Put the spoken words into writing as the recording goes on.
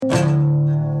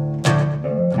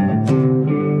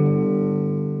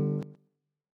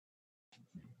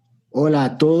Hola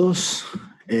a todos,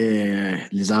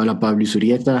 les habla Pablo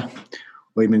Isurieta.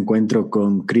 Hoy me encuentro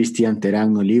con Cristian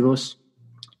Terán Olivos,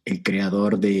 el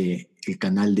creador del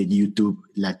canal de YouTube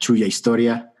La Chuya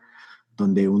Historia,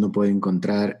 donde uno puede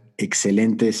encontrar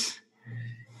excelentes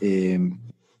eh,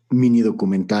 mini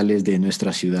documentales de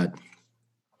nuestra ciudad.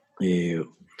 Eh,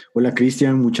 Hola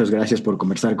Cristian, muchas gracias por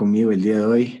conversar conmigo el día de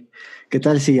hoy. ¿Qué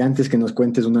tal si antes que nos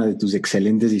cuentes una de tus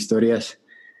excelentes historias,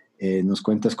 nos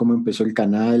cuentas cómo empezó el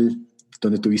canal,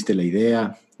 dónde tuviste la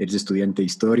idea, eres estudiante de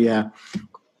historia,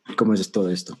 cómo es todo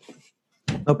esto?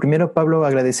 No, primero, Pablo,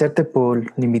 agradecerte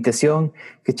por la invitación.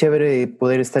 Qué chévere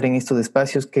poder estar en estos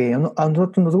espacios que a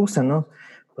nosotros nos gustan, ¿no?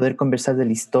 Poder conversar de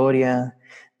la historia,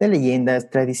 de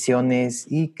leyendas, tradiciones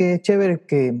y qué chévere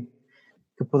que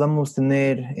podamos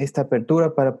tener esta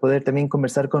apertura para poder también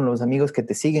conversar con los amigos que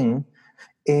te siguen, ¿no?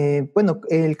 Bueno,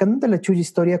 el canal de la Chuya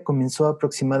Historia comenzó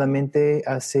aproximadamente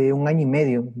hace un año y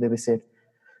medio, debe ser.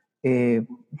 Eh,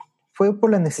 Fue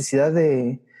por la necesidad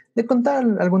de contar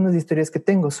algunas historias que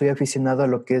tengo. Soy aficionado a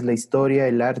lo que es la historia,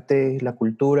 el arte, la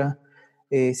cultura.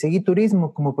 Seguí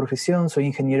turismo como profesión, soy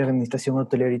ingeniero en administración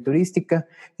hotelera y turística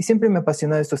y siempre me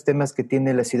apasionado estos temas que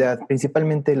tiene la ciudad,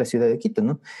 principalmente la ciudad de Quito,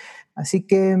 ¿no? Así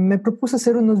que me propuse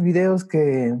hacer unos videos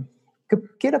que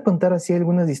quiera contar así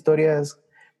algunas historias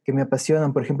que me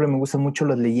apasionan. Por ejemplo, me gustan mucho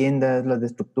las leyendas, las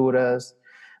estructuras,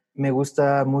 me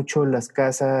gusta mucho las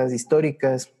casas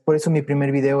históricas, por eso mi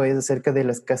primer video es acerca de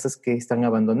las casas que están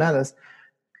abandonadas.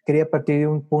 Quería partir de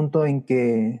un punto en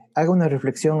que haga una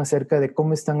reflexión acerca de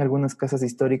cómo están algunas casas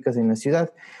históricas en la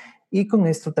ciudad y con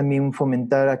esto también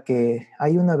fomentar a que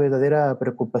hay una verdadera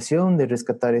preocupación de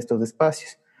rescatar estos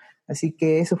espacios. Así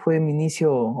que eso fue mi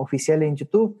inicio oficial en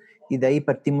YouTube y de ahí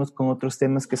partimos con otros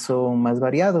temas que son más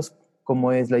variados,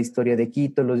 como es la historia de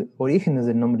Quito, los orígenes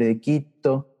del nombre de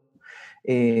Quito,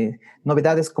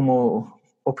 novedades como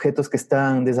objetos que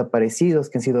están desaparecidos,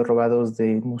 que han sido robados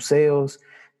de museos.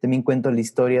 También cuento la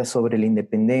historia sobre la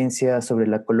independencia, sobre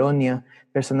la colonia,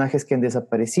 personajes que han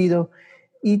desaparecido.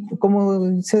 Y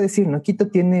como sé decir, ¿no? Quito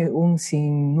tiene un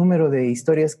sinnúmero de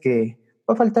historias que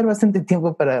va a faltar bastante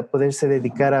tiempo para poderse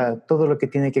dedicar a todo lo que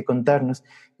tiene que contarnos.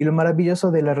 Y lo maravilloso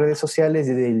de las redes sociales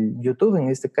y del YouTube, en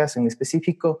este caso en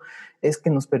específico, es que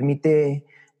nos permite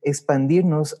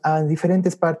expandirnos a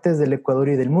diferentes partes del Ecuador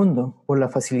y del mundo por la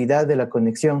facilidad de la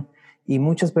conexión. Y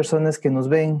muchas personas que nos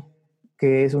ven,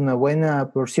 que es una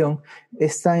buena porción,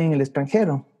 están en el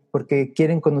extranjero porque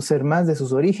quieren conocer más de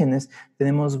sus orígenes.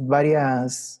 Tenemos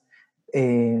varias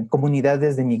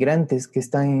comunidades de migrantes que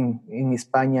están en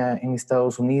España, en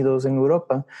Estados Unidos, en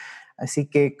Europa. Así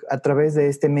que a través de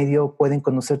este medio pueden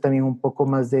conocer también un poco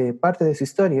más de parte de su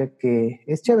historia, que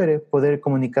es chévere poder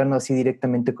comunicarnos así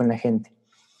directamente con la gente.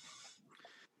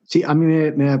 Sí, a mí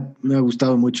me ha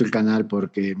gustado mucho el canal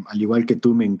porque al igual que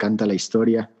tú me encanta la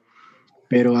historia,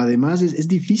 pero además es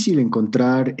difícil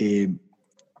encontrar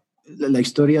la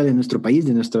historia de nuestro país,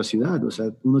 de nuestra ciudad. O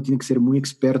sea, uno tiene que ser muy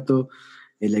experto,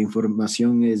 la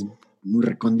información es muy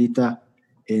recóndita,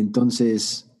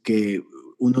 entonces que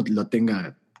uno lo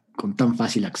tenga con tan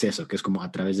fácil acceso, que es como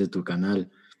a través de tu canal,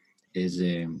 es,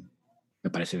 me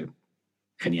parece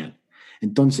genial.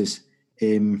 Entonces,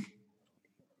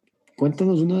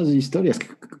 cuéntanos unas historias.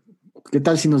 ¿Qué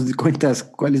tal si nos cuentas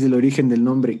cuál es el origen del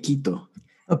nombre Quito?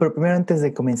 No, pero primero, antes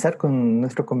de comenzar con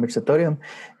nuestro conversatorio,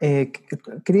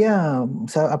 quería, o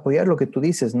sea, apoyar lo que tú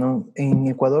dices, ¿no? En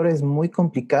Ecuador es muy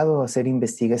complicado hacer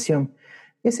investigación,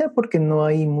 ya sea porque no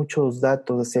hay muchos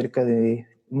datos acerca de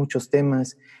muchos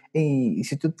temas, y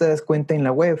si tú te das cuenta en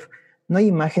la web, no hay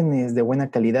imágenes de buena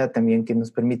calidad también que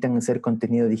nos permitan hacer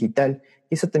contenido digital,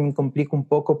 y eso también complica un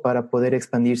poco para poder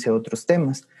expandirse a otros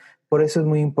temas. Por eso es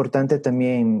muy importante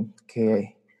también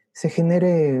que se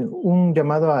genere un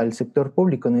llamado al sector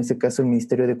público, en este caso el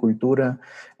Ministerio de Cultura,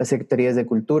 las Secretarías de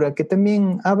Cultura, que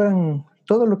también abran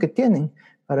todo lo que tienen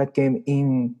para que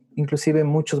inclusive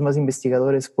muchos más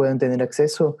investigadores puedan tener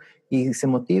acceso y se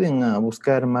motiven a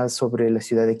buscar más sobre la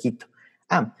ciudad de Quito.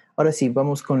 Ahora sí,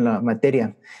 vamos con la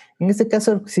materia. En este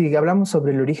caso, si hablamos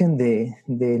sobre el origen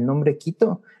del nombre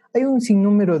Quito, hay un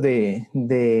sinnúmero de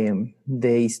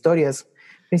historias.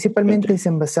 Principalmente se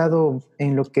han basado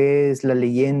en lo que es la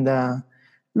leyenda,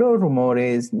 los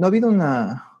rumores. No ha habido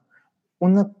una,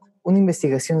 una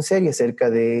investigación seria acerca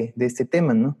de este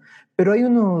tema, ¿no? Pero hay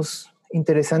unos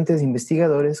interesantes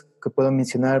investigadores que puedo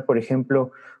mencionar, por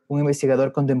ejemplo, un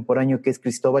investigador contemporáneo que es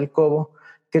Cristóbal Cobo,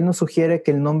 que él nos sugiere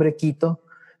que el nombre Quito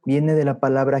viene de la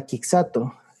palabra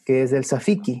Quixato, que es del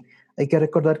Safiki. Hay que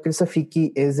recordar que el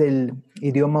Safiki es el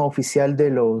idioma oficial de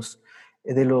los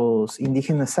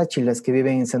indígenas sáchilas que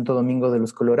viven en Santo Domingo de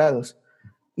los Colorados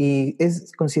y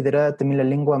es considerada también la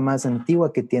lengua más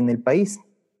antigua que tiene el país.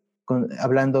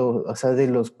 hablando, o sea, de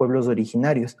los pueblos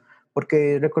originarios,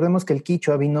 porque recordemos que el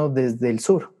quichua vino desde el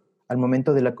sur, al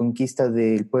momento de la conquista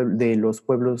de los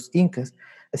pueblos incas.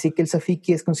 Así que el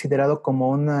safiqui es considerado como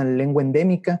una lengua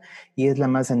endémica y es la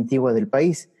más antigua del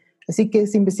país. Así que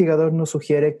este investigador nos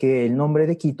sugiere que el nombre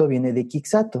de Quito viene de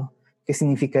Quixato, que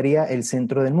significaría el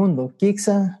centro del mundo.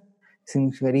 Quixa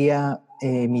significaría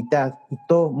mitad y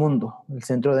todo mundo, el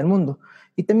centro del mundo.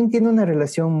 Y también tiene una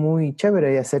relación muy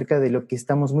chévere acerca de lo que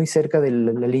estamos muy cerca de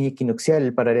la línea equinoccial,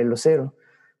 el paralelo cero.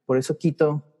 Por eso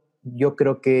Quito, yo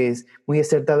creo que es muy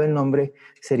acertado el nombre,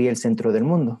 sería el centro del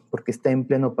mundo, porque está en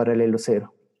pleno paralelo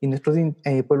cero. Y nuestros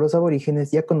pueblos aborígenes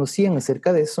ya conocían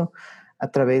acerca de eso a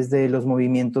través de los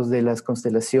movimientos de las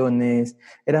constelaciones,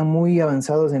 eran muy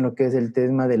avanzados en lo que es el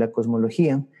tema de la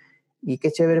cosmología. Y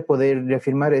qué chévere poder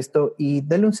reafirmar esto y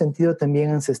darle un sentido también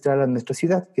ancestral a nuestra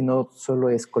ciudad, que no solo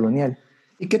es colonial.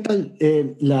 ¿Y qué tal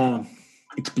la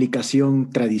explicación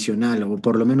tradicional, o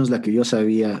por lo menos la que yo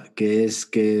sabía, que es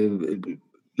que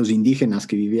los indígenas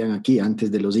que vivían aquí antes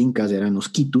de los incas eran los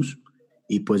quitus,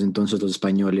 y pues entonces los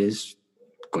españoles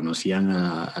conocían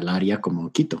al área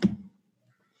como Quito,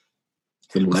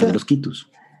 el O lugar de sea, los quitus?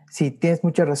 sí, tienes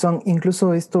mucha razón.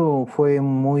 Incluso esto fue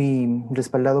muy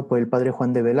respaldado por el padre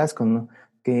Juan de Velasco, ¿no?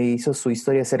 Que hizo su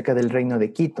historia acerca del reino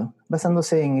de Quito,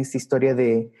 basándose en esta historia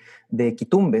de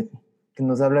Quitumbe, que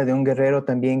nos habla de un guerrero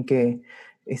también que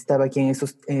estaba aquí en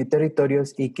esos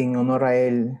territorios y que en honor a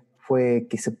él fue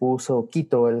que se puso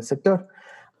Quito el sector.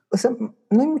 O sea,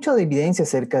 no hay mucha evidencia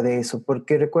acerca de eso,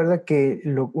 porque recuerda que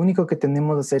lo único que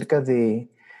tenemos acerca de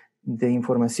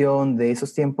información de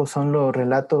esos tiempos son los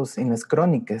relatos en las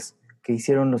crónicas que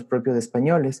hicieron los propios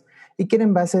españoles y que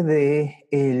eran base de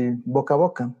el boca a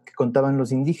boca que contaban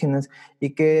los indígenas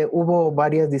y que hubo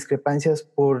varias discrepancias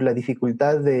por la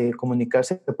dificultad de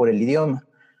comunicarse por el idioma.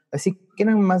 Así que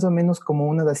eran más o menos como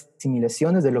unas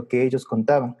asimilaciones de lo que ellos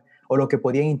contaban o lo que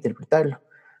podían interpretarlo.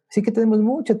 Así que tenemos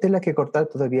mucha tela que cortar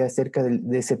todavía acerca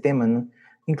de ese tema, ¿no?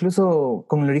 Incluso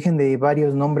con el origen de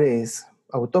varios nombres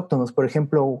autóctonos, por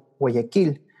ejemplo,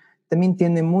 Guayaquil, también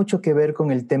tiene mucho que ver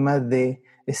con el tema de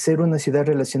ser una ciudad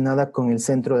relacionada con el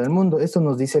centro del mundo. Esto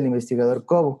nos dice el investigador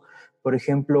Cobo. Por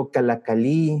ejemplo,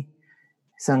 Calacalí,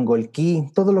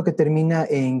 Sangolquí, todo lo que termina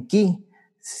en Quí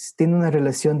tiene una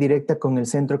relación directa con el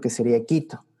centro que sería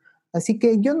Quito. Así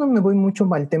que yo no me voy mucho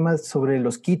al tema sobre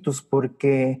los quitus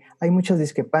porque hay muchas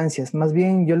discrepancias. Más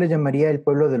bien yo le llamaría el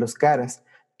pueblo de los Caras,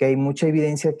 que hay mucha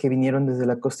evidencia que vinieron desde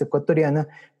la costa ecuatoriana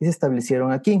y se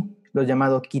establecieron aquí, los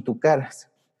llamados quitucaras.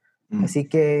 Mm, Así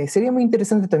que sería muy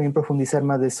interesante también profundizar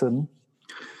más de eso, ¿no?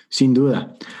 sin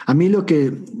duda. A mí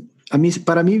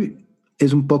para mí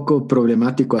es un poco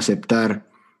problemático aceptar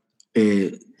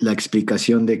la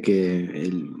explicación de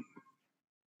que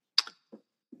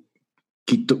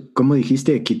 ¿cómo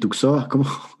dijiste? Quituxoa,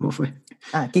 ¿cómo fue?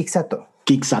 Ah, Quixato.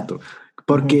 Quixato. Ujú.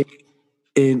 Porque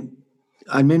eh,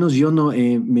 al menos yo no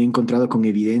me he encontrado con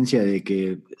evidencia de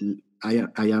que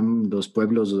hayan los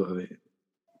pueblos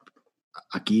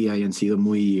aquí hayan sido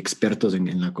muy expertos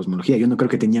en la cosmología. Yo no creo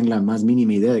que tenían la más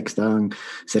mínima idea de que estaban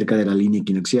cerca de la línea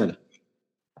equinoccial.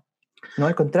 No,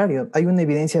 al contrario, hay una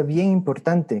evidencia bien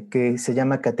importante que se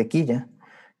llama Catequilla,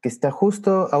 que está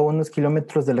justo a unos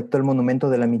kilómetros del actual monumento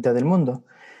de la mitad del mundo.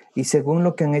 Y según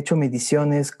lo que han hecho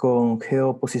mediciones con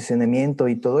geoposicionamiento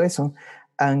y todo eso,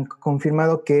 han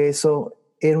confirmado que eso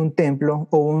era un templo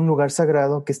o un lugar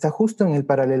sagrado que está justo en el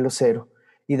paralelo cero.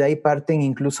 Y de ahí parten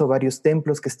incluso varios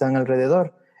templos que están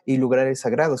alrededor y lugares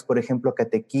sagrados. Por ejemplo,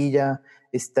 Catequilla,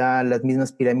 está las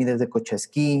mismas pirámides de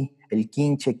Cochasquí, el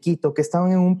Quinche, Quito, que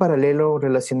estaban en un paralelo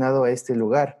relacionado a este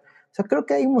lugar. O sea, creo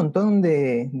que hay un montón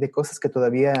de cosas que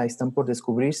todavía están por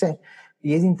descubrirse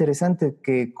y es interesante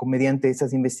que mediante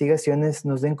estas investigaciones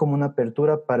nos den como una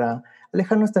apertura para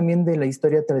alejarnos también de la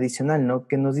historia tradicional, ¿no?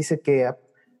 Que nos dice que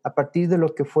a partir de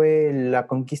lo que fue la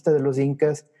conquista de los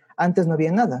incas, antes no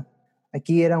había nada.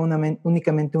 Aquí era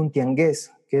únicamente un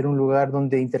tiangués, que era un lugar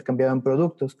donde intercambiaban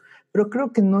productos, pero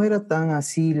creo que no era tan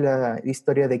así la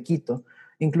historia de Quito.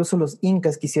 Incluso los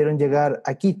incas quisieron llegar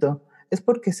a Quito, es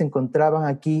porque se encontraban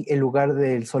aquí el lugar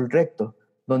del sol recto,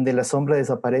 donde la sombra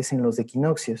desaparece en los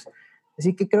equinoccios.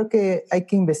 Así que creo que hay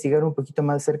que investigar un poquito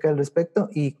más acerca al respecto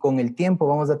y con el tiempo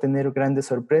vamos a tener grandes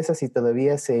sorpresas y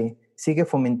todavía se sigue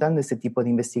fomentando este tipo de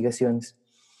investigaciones.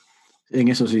 En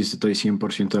eso sí estoy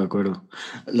 100% de acuerdo.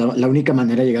 La única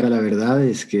manera de llegar a la verdad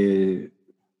es que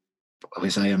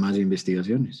pues, haya más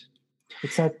investigaciones.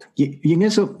 Exacto. Y en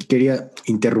eso quería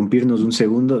interrumpirnos un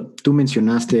segundo. Tú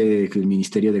mencionaste que el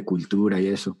Ministerio de Cultura y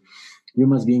eso. Yo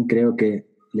más bien creo que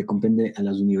le compete a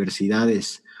las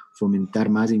universidades fomentar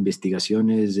más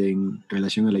investigaciones en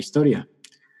relación a la historia.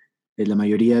 La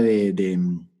mayoría de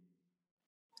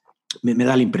me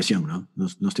da la impresión, ¿no?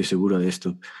 No estoy seguro de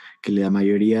esto, que la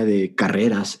mayoría de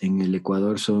carreras en el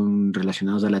Ecuador son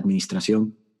relacionadas a la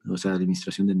administración, o sea,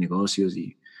 administración de negocios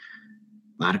y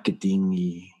marketing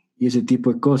y ese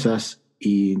tipo de cosas.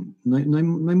 Y no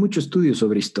hay mucho estudio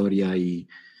sobre historia y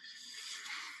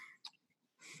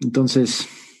entonces,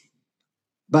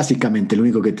 básicamente lo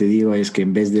único que te digo es que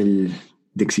en vez de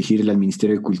exigirle al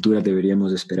Ministerio de Cultura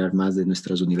deberíamos esperar más de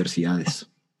nuestras universidades.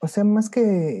 O sea, más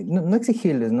que no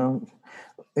exigirles, ¿no?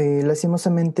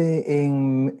 Lastimosamente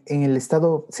en el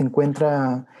Estado se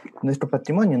encuentra nuestro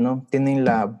patrimonio, ¿no? Tienen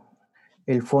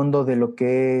el fondo de lo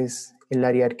que es el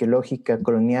área arqueológica,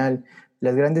 colonial.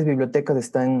 Las grandes bibliotecas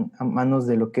están a manos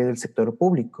de lo que es el sector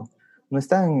público, no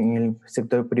están en el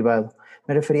sector privado.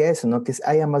 Me refería a eso, ¿no? Que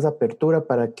haya más apertura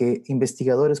para que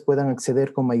investigadores puedan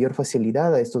acceder con mayor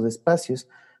facilidad a estos espacios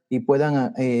y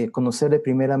puedan conocer de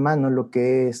primera mano lo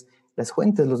que es las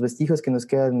fuentes, los vestigios que nos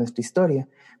quedan de nuestra historia.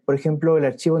 Por ejemplo, el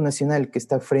Archivo Nacional que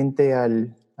está frente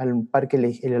al Parque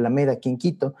El Alameda aquí en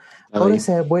Quito, ahora Ahí.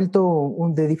 se ha vuelto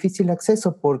de difícil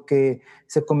acceso porque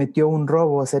se cometió un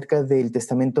robo acerca del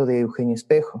testamento de Eugenio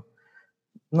Espejo.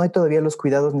 No hay todavía los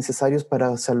cuidados necesarios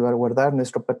para salvaguardar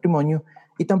nuestro patrimonio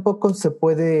y tampoco se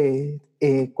puede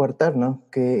coartar, ¿no?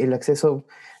 Que el acceso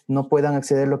no puedan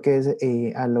acceder lo que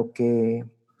es a lo que,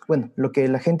 bueno, lo que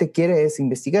la gente quiere es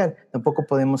investigar. Tampoco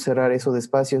podemos cerrar esos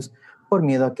espacios por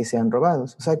miedo a que sean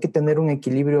robados. O sea, hay que tener un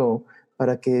equilibrio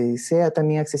para que sea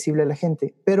también accesible a la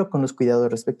gente, pero con los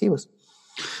cuidados respectivos.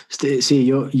 Sí,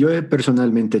 yo he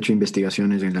personalmente hecho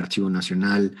investigaciones en el Archivo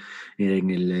Nacional,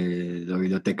 la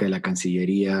Biblioteca de la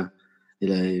Cancillería,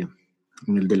 en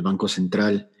el del Banco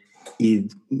Central, y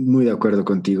muy de acuerdo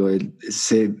contigo,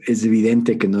 es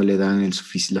evidente que no le dan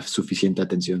la suficiente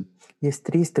atención. Y es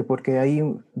triste porque hay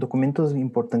documentos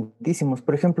importantísimos.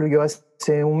 Por ejemplo, yo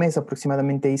hace un mes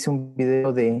aproximadamente hice un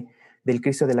video del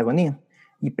Cristo de la Agonía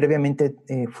y previamente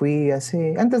fui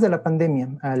antes de la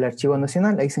pandemia al Archivo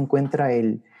Nacional. Ahí se encuentra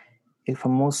el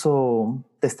famoso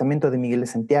testamento de Miguel de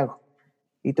Santiago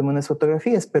y tomé unas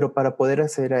fotografías, pero para poder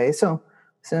hacer a eso,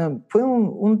 o sea, fue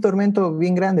un tormento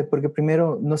bien grande porque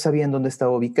primero no sabían dónde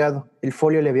estaba ubicado. El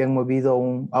folio le habían movido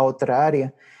a otra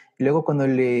área. Y luego cuando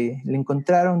le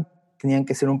encontraron, tenían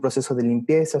que hacer un proceso de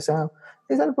limpieza. O sea,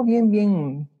 es algo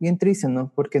bien triste,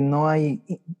 ¿no? Porque no hay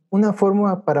una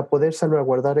forma para poder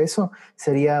salvaguardar eso.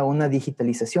 Sería una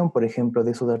digitalización, por ejemplo,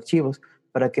 de esos archivos,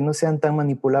 para que no sean tan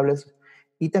manipulables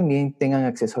y también tengan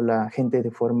acceso a la gente de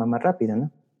forma más rápida,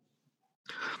 ¿no?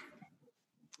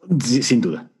 Sí, sin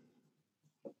duda.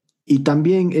 Y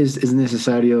también es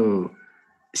necesario,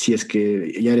 si es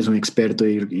que ya eres un experto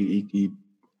y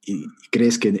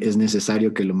crees que es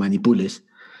necesario que lo manipules,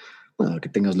 bueno, que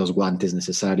tengas los guantes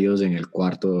necesarios en el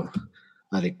cuarto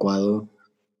adecuado.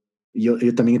 Yo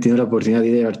también he tenido la oportunidad de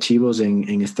ir a archivos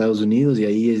en Estados Unidos y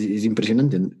ahí es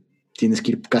impresionante. Tienes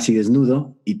que ir casi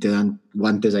desnudo y te dan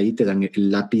guantes ahí, te dan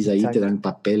el lápiz ahí, te Exacto. dan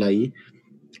papel ahí,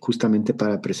 justamente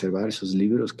para preservar esos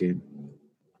libros que...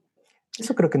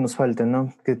 Eso creo que nos falta,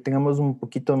 ¿no? Que tengamos un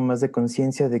poquito más de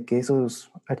conciencia de que esos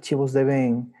archivos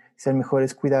deben ser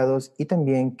mejores cuidados y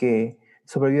también que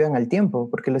sobrevivan al tiempo,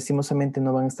 porque lastimosamente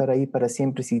no van a estar ahí para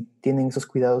siempre si tienen esos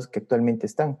cuidados que actualmente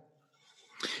están.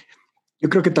 Yo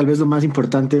creo que tal vez lo más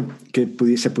importante que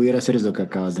se pudiera hacer es lo que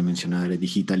acabas de mencionar,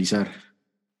 digitalizar.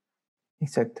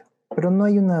 Exacto. Pero no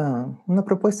hay una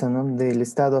propuesta, ¿no? Del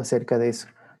Estado acerca de eso.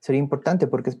 Sería importante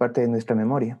porque es parte de nuestra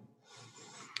memoria.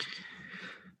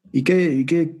 ¿Y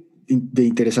qué de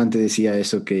interesante decía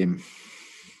eso que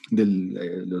de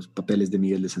los papeles de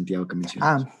Miguel de Santiago que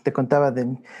mencionas? Te contaba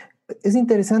Es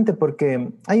interesante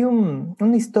porque hay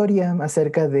una historia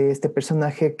acerca de este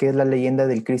personaje que es la leyenda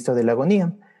del Cristo de la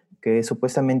Agonía, que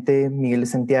supuestamente Miguel de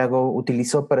Santiago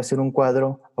utilizó para hacer un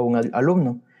cuadro a un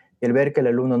alumno. Y al ver que el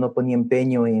alumno no ponía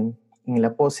empeño en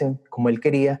la pose como él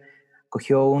quería,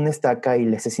 cogió una estaca y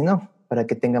le asesinó para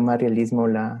que tenga más realismo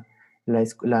la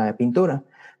pintura.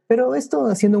 Pero esto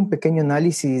haciendo un pequeño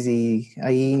análisis y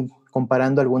ahí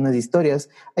comparando algunas historias,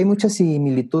 hay mucha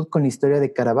similitud con la historia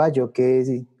de Caravaggio, que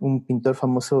es un pintor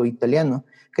famoso italiano,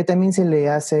 que también se le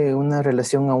hace una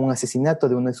relación a un asesinato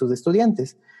de uno de sus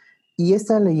estudiantes. Y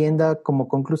esta leyenda, como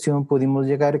conclusión, pudimos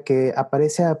llegar que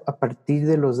aparece a partir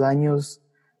de los años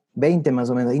 20 más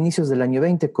o menos, a inicios del año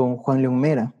 20, con Juan León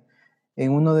Mera,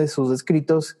 en uno de sus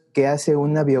escritos que hace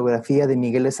una biografía de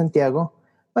Miguel de Santiago,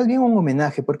 más bien un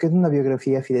homenaje, porque es una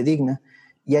biografía fidedigna.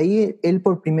 Y ahí él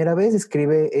por primera vez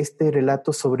escribe este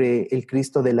relato sobre el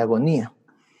Cristo de la Agonía.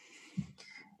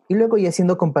 Y luego ya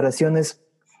haciendo comparaciones,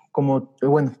 como,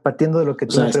 bueno, partiendo de lo que O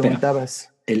tú me sea, espera,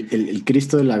 preguntabas, el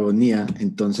Cristo de la Agonía,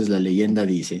 entonces la leyenda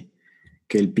dice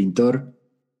que el pintor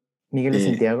Miguel de eh,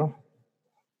 Santiago,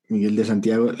 Miguel de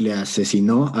Santiago le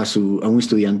asesinó a un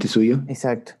estudiante suyo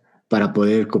Exacto, para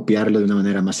poder copiarlo de una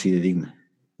manera más fidedigna.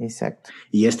 exacto.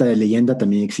 Y esta leyenda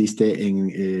también existe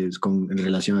en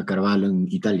relación a Carvalho en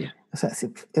Italia.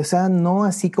 O sea, no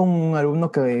así con un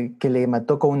alumno que le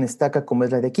mató con una estaca como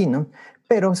es la de aquí, ¿no?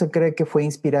 Pero se cree que fue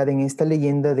inspirada en esta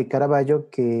leyenda de Caravaggio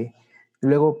que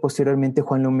luego posteriormente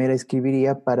Juan Lomera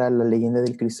escribiría para la leyenda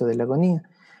del Cristo de la Agonía.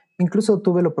 Incluso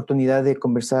tuve la oportunidad de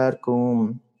conversar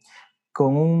con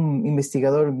un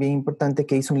investigador bien importante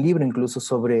que hizo un libro incluso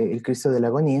sobre el Cristo de la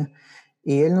Agonía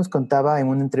y él nos contaba en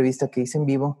una entrevista que hice en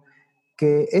vivo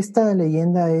que esta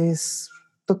leyenda es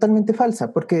totalmente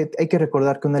falsa, porque hay que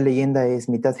recordar que una leyenda es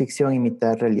mitad ficción y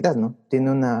mitad realidad, ¿no?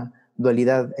 Tiene una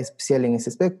dualidad especial en ese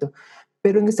aspecto,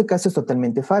 pero en este caso es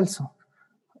totalmente falso.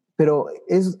 Pero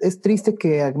es triste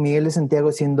que a Miguel de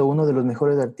Santiago, siendo uno de los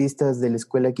mejores artistas de la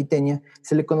escuela quiteña,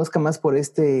 se le conozca más por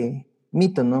este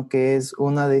mito, ¿no? Que es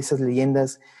una de esas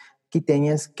leyendas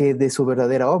quiteñas que de su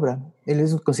verdadera obra. Él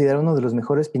es considerado uno de los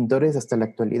mejores pintores hasta la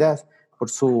actualidad por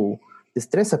su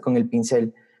destreza con el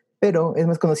pincel, pero es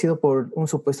más conocido por un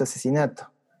supuesto asesinato.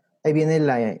 Ahí viene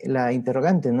la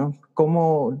interrogante, ¿no?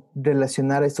 ¿Cómo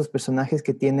relacionar a estos personajes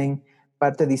que tienen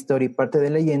parte de historia y parte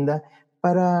de leyenda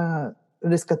para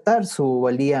rescatar su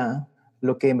valía,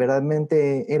 lo que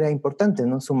verdaderamente era importante,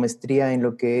 ¿no? Su maestría en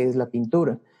lo que es la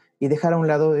pintura y dejar a un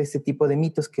lado este tipo de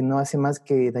mitos que no hace más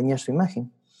que dañar su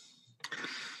imagen.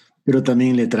 Pero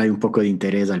también le trae un poco de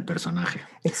interés al personaje.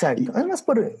 Exacto. Y, Además,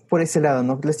 por ese lado,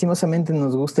 ¿no? Lastimosamente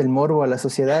nos gusta el morbo a la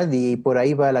sociedad y por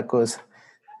ahí va la cosa.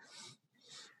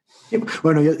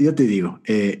 bueno, yo te digo,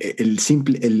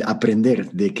 el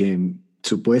aprender de que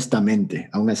supuestamente,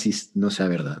 aún así no sea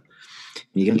verdad,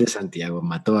 Miguel de Santiago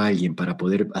mató a alguien para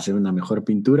poder hacer una mejor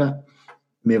pintura,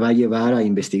 me va a llevar a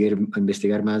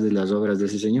investigar más de las obras de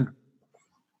ese señor.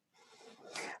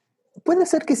 Puede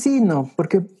ser que sí, no,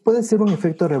 porque puede ser un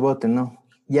efecto rebote, ¿no?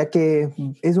 Ya que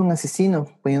es un asesino,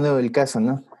 poniendo el caso,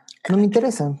 ¿no? No me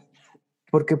interesa,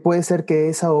 porque puede ser que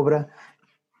esa obra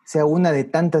sea una de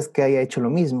tantas que haya hecho lo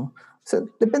mismo. O sea,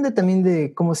 depende también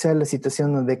de cómo sea la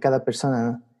situación de cada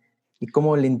persona, ¿no? Y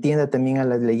cómo le entienda también a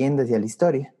las leyendas y a la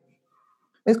historia.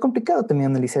 Es complicado también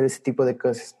analizar ese tipo de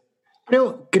cosas.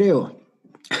 Creo,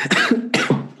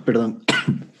 perdón,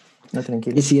 No, y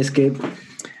tranquilo. si es que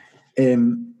eh,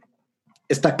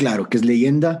 está claro que es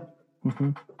leyenda,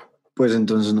 Ujú. pues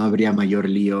entonces no habría mayor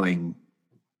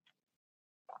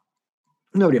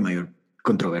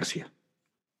controversia.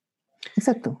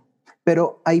 Exacto.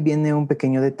 Pero ahí viene un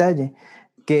pequeño detalle,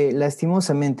 que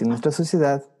lastimosamente en nuestra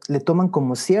sociedad le toman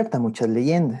como cierta muchas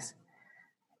leyendas.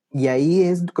 Y ahí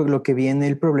es lo que viene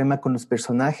el problema con los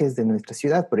personajes de nuestra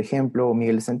ciudad, por ejemplo,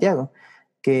 Miguel de Santiago,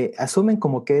 que asumen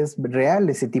como que es real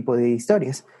ese tipo de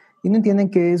historias y no entienden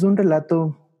que es un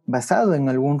relato basado en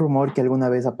algún rumor que alguna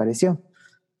vez apareció.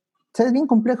 O sea, es bien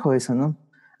complejo eso, ¿no?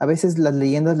 A veces las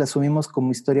leyendas las asumimos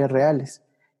como historias reales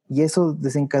y eso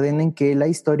desencadena en que la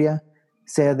historia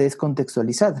sea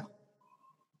descontextualizada.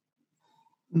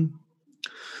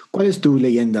 ¿Cuál es tu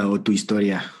leyenda o tu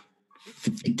historia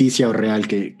ficticia o real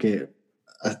que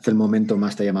hasta el momento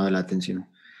más te ha llamado la atención?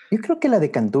 Yo creo que la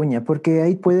de Cantuña, porque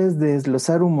ahí puedes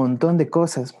desglosar un montón de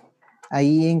cosas.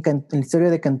 Ahí en la historia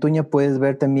de Cantuña puedes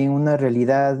ver también una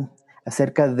realidad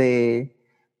acerca de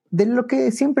lo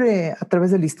que siempre a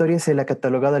través de la historia se le ha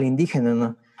catalogado al indígena,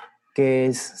 ¿no? Que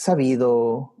es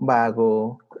sabido,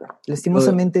 vago. Pero,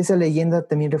 Lastimosamente esa leyenda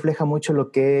también refleja mucho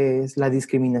lo que es la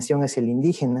discriminación hacia el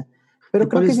indígena. Pero pero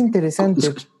creo que es interesante.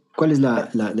 cuál es la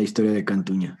historia de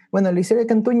Cantuña? Bueno, la historia de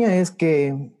Cantuña es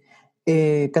que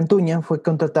Cantuña fue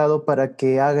contratado para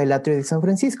que haga el atrio de San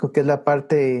Francisco, que es la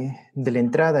parte de la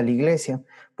entrada a la iglesia,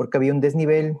 porque había un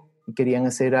desnivel y querían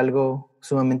hacer algo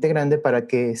sumamente grande para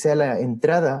que sea la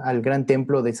entrada al gran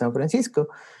templo de San Francisco.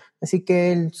 Así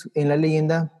que él, en la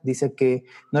leyenda dice que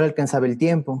no le alcanzaba el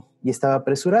tiempo y estaba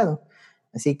apresurado.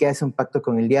 Así que hace un pacto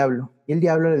con el diablo. Y el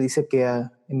diablo le dice que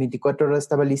en 24 horas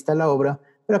estaba lista la obra,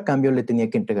 pero a cambio le tenía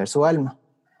que entregar su alma.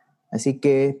 Así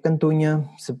que Cantuña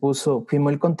firmó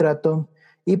el contrato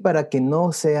y para que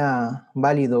no sea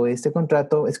válido este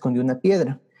contrato, escondió una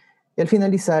piedra. Y al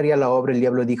finalizar ya la obra, el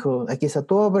diablo dijo, aquí está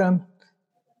tu obra,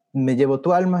 me llevo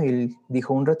tu alma. Y él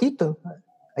dijo, un ratito,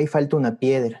 ahí falta una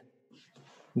piedra.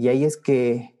 Y ahí es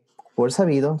que, por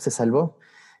sabido, se salvó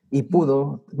y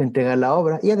pudo entregar la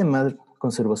obra y además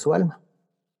conservó su alma.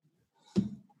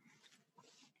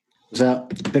 O sea,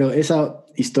 pero esa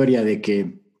historia de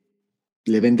que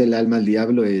le vende el alma al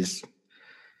diablo es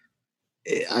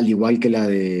al igual que la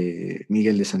de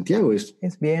Miguel de Santiago, Es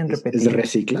bien es repetido.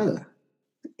 reciclada.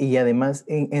 Y además,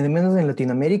 en menos en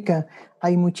Latinoamérica,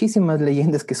 hay muchísimas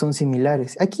leyendas que son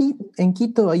similares. Aquí en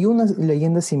Quito hay una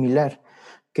leyenda similar,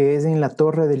 que es en la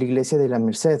torre de la iglesia de la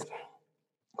Merced,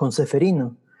 con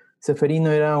Seferino.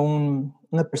 Seferino era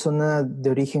una persona de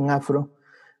origen afro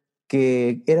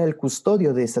que era el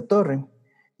custodio de esta torre.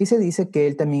 Y se dice que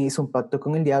él también hizo un pacto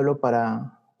con el diablo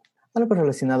para algo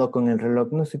relacionado con el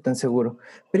reloj, no estoy tan seguro.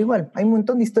 Pero igual, hay un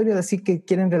montón de historias así que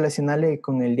quieren relacionarle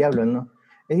con el diablo, ¿no?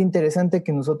 Es interesante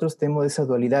que nosotros tenemos esa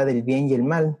dualidad del bien y el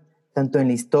mal, tanto en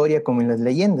la historia como en las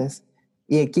leyendas.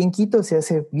 Y aquí en Quito se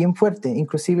hace bien fuerte,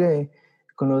 inclusive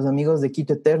con los amigos de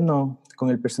Quito Eterno, con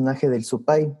el personaje del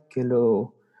Supay, que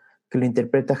lo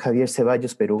interpreta Javier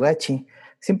Ceballos Perugachi.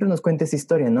 Siempre nos cuenta esa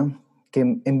historia, ¿no? Que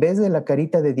en vez de la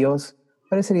carita de Dios,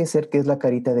 parecería ser que es la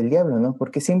carita del diablo, ¿no?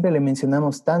 Porque siempre le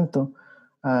mencionamos tanto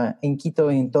en Quito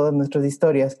en todas nuestras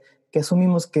historias que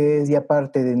asumimos que es ya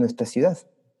parte de nuestra ciudad,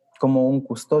 como un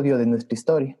custodio de nuestra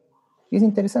historia. Y es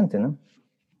interesante, ¿no?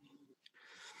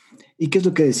 ¿Y qué es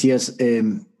lo que decías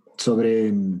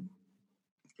sobre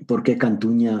por qué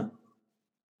Cantuña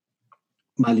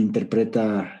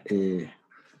malinterpreta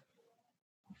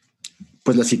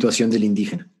pues la situación del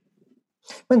indígena?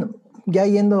 Bueno, ya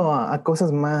yendo a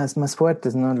cosas más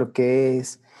fuertes, ¿no? Lo que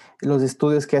es los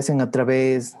estudios que hacen a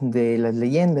través de las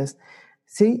leyendas.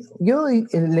 Sí, yo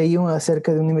leí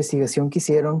acerca de una investigación que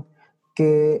hicieron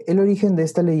que el origen de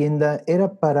esta leyenda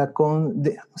era para o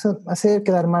sea, hacer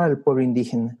quedar mal al pueblo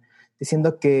indígena,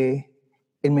 diciendo que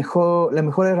la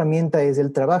mejor herramienta es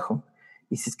el trabajo.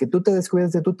 Y si es que tú te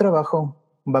descuidas de tu trabajo,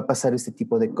 va a pasar este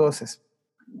tipo de cosas.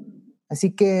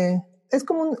 Así que es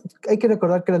como hay que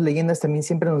recordar que las leyendas también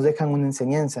siempre nos dejan una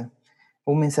enseñanza,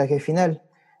 un mensaje final.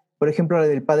 Por ejemplo, la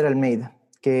del Padre Almeida,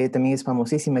 que también es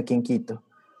famosísima aquí en Quito.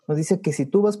 Nos dice que si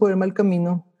tú vas por el mal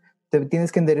camino, te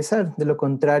tienes que enderezar. De lo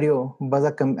contrario, vas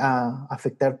a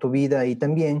afectar tu vida y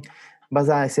también vas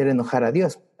a hacer enojar a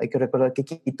Dios. Hay que recordar que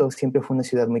Quito siempre fue una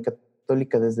ciudad muy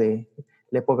católica desde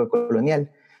la época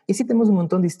colonial. Y sí tenemos un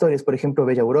montón de historias. Por ejemplo,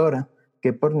 Bella Aurora,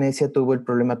 que por necia tuvo el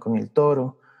problema con el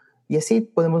toro. Y así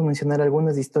podemos mencionar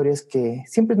algunas historias que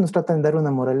siempre nos tratan de dar una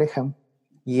moraleja.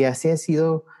 Y así ha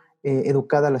sido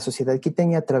educada la sociedad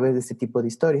quiteña a través de este tipo de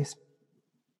historias.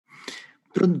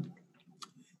 Pero,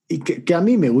 y que a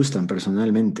mí me gustan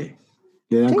personalmente.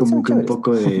 Le dan Sí, como son que un chéveres.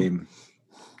 poco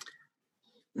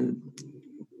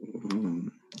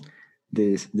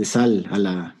de sal a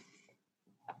la,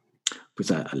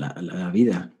 pues a la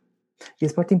vida. Y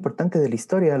es parte importante de la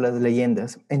historia, las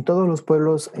leyendas. En todos los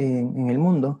pueblos en el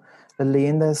mundo, las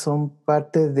leyendas son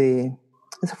parte de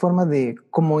esa forma de,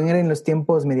 como era en los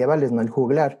tiempos medievales, ¿no? El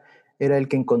juglar era el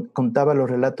que contaba los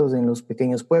relatos en los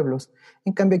pequeños pueblos.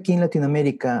 En cambio, aquí en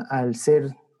Latinoamérica, al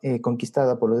ser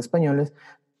conquistada por los españoles,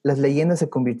 las leyendas se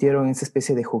convirtieron en esa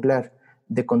especie de juglar,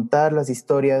 de contar las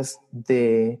historias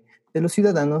de los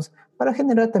ciudadanos para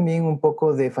generar también un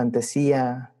poco de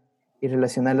fantasía y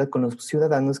relacionarla con los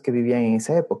ciudadanos que vivían en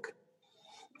esa época.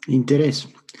 Interés.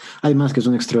 Además que es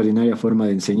una extraordinaria forma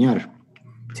de enseñar,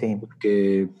 Sí.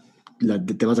 porque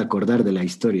te vas a acordar de la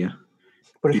historia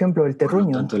Por y ejemplo, el por lo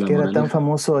terruño, tanto la que era tan moraleja.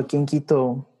 famoso aquí en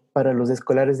Quito para los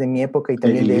escolares de mi época y El,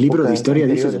 también el de libro de épocas historia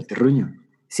dices del anteriores. terruño.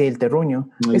 Sí, el terruño.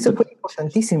 Eso Ahorita, fue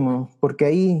importantísimo porque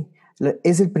ahí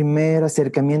es el primer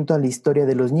acercamiento a la historia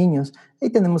de los niños. Ahí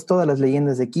tenemos todas las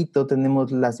leyendas de Quito,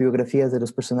 tenemos las biografías de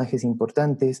los personajes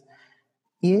importantes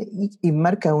y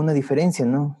marca una diferencia,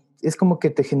 ¿no? Es como que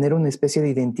te genera una especie de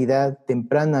identidad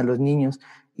temprana a los niños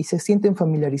y se sienten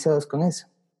familiarizados con eso.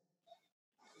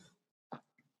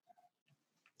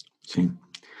 sí.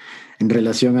 En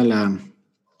relación a la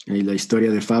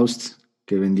historia de Faust,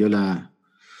 que vendió la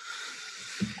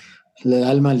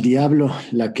alma al diablo,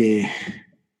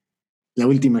 la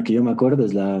última que yo me acuerdo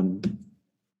es la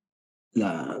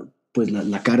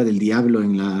cara del diablo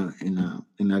en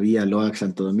la vía Loax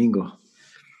Santo Domingo,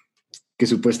 que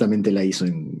supuestamente la hizo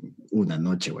en una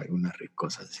noche o alguna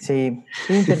cosa así. Sí,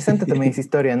 es interesante también esa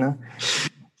historia, ¿no?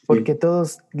 Porque Sí.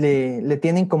 todos le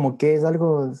tienen como que es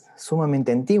algo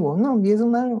sumamente antiguo, ¿no? Y es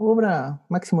una obra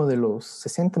máximo de los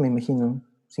 60, me imagino,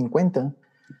 50,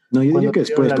 No, yo diría cuando que abrieron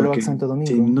después, la LOAC porque Santo si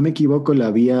Domingo. no me equivoco,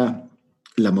 la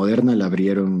moderna la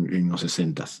abrieron en los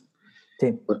 60,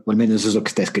 Sí, o al menos eso es lo que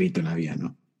está escrito en la vía,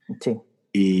 ¿no? sí.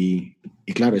 Y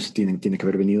claro, eso tiene que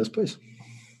haber venido después.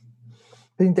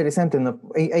 Es interesante, ¿no?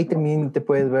 Ahí también te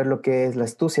puedes ver lo que es la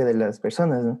astucia de las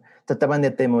personas, ¿no? Trataban de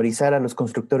atemorizar a los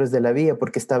constructores de la vía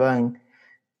porque estaban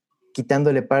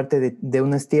quitándole parte de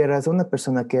unas tierras a una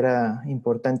persona que era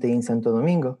importante en Santo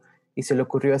Domingo y se le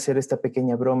ocurrió hacer esta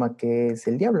pequeña broma que es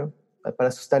el diablo para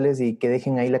asustarles y que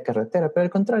dejen ahí la carretera, pero al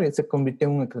contrario, se convirtió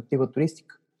en un atractivo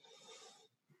turístico.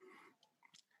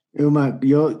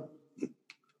 Yo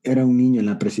era un niño en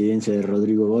la presidencia de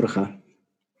Rodrigo Borja,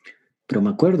 pero me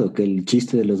acuerdo que el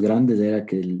chiste de los grandes era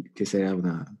que esa era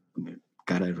una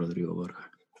cara de Rodrigo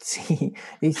Borja. Sí,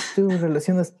 y si tú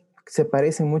relacionas, se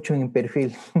parecen mucho en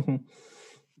perfil.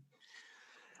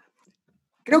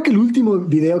 Creo que el último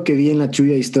video que vi en la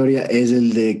Chuya Historia es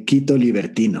el de Quito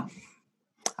Libertino.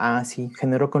 Ah, sí,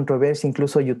 generó controversia,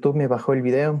 incluso YouTube me bajó el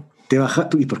video. ¿Te baja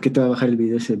tú? ¿Y por qué te va a bajar el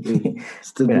video? Este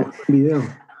es buen Mira, video.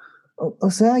 o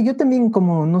sea, yo también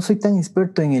como no soy tan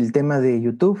experto en el tema de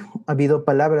YouTube, ha habido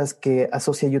palabras que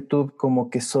asocia YouTube como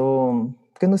que son,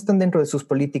 que no están dentro de sus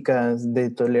políticas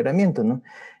de toleramiento, ¿no?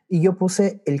 Y yo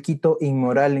puse el Quito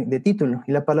inmoral de título,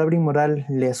 y la palabra inmoral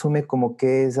le asume como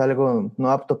que es algo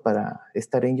no apto para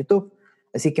estar en YouTube.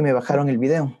 Así que me bajaron el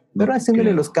video. Pero No te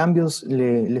haciéndole los creo. cambios,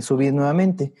 le subí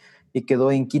nuevamente y quedó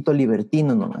en Quito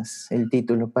Libertino nomás el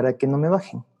título para que no me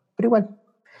bajen. Pero igual,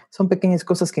 son pequeñas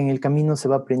cosas que en el camino se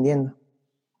va aprendiendo.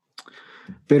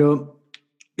 Pero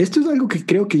esto es algo que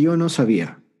creo que yo no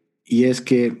sabía. Y es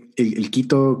que el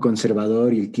Quito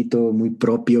conservador y el Quito muy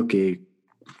propio que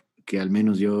al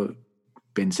menos yo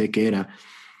pensé que era,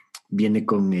 viene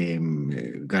con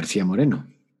García Moreno,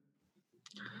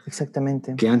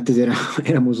 Exactamente. que antes era,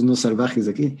 éramos unos salvajes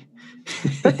aquí.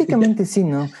 Prácticamente sí,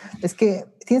 ¿no? Es que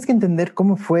tienes que entender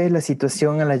cómo fue la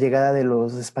situación a la llegada de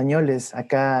los españoles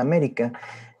acá a América.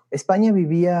 España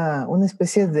vivía una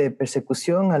especie de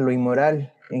persecución a lo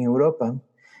inmoral en Europa.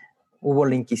 Hubo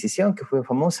la Inquisición, que fue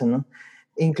famosa, ¿no?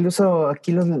 E incluso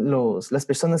aquí las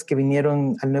personas que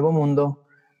vinieron al Nuevo Mundo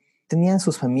tenían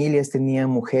sus familias, tenían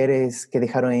mujeres que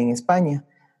dejaron en España.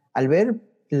 Al ver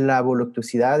la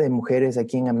voluptuosidad de mujeres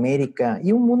aquí en América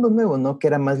y un mundo nuevo, ¿no? Que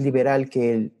era más liberal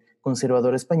que el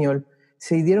conservador español,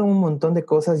 se dieron un montón de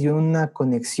cosas y una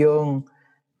conexión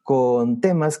con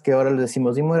temas que ahora los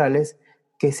decimos inmorales,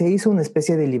 que se hizo una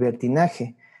especie de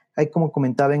libertinaje. Hay, como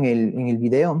comentaba en el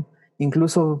video,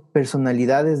 incluso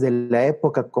personalidades de la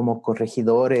época como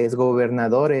corregidores,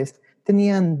 gobernadores,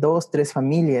 tenían dos, tres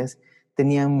familias,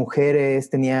 tenían mujeres,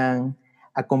 tenían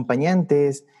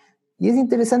acompañantes, y es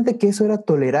interesante que eso era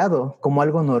tolerado como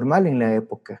algo normal en la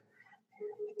época.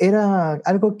 Era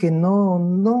algo que no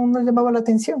llamaba la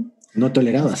atención. No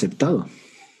tolerado, aceptado.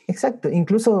 Exacto,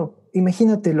 incluso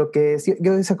imagínate lo que es,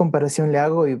 yo esa comparación le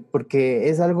hago porque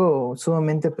es algo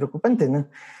sumamente preocupante, ¿no?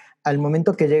 Al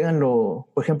momento que llegan,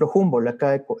 por ejemplo, Humboldt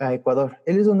acá a Ecuador,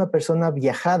 él es una persona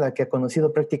viajada que ha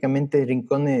conocido prácticamente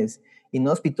rincones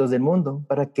inhóspitos del mundo,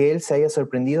 para que él se haya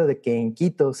sorprendido de que en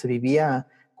Quito se vivía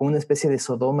con una especie de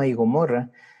Sodoma y Gomorra,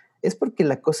 es porque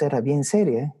la cosa era bien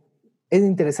seria. Es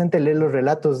interesante leer los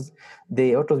relatos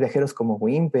de otros viajeros como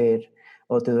Wimper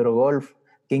o Teodoro Golf,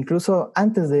 que incluso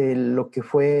antes de lo que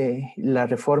fue las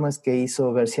reformas que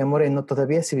hizo García Moreno,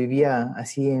 todavía se vivía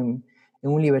así en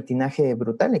un libertinaje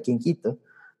brutal aquí en Quito.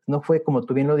 No fue, como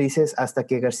tú bien lo dices, hasta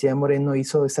que García Moreno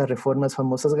hizo esas reformas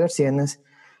famosas garcianas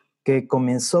que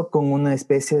comenzó con una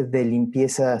especie de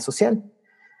limpieza social.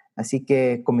 Así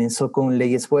que comenzó con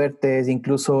leyes fuertes,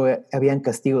 incluso habían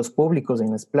castigos públicos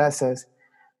en las plazas,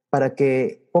 para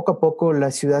que poco a poco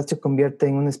la ciudad se convierta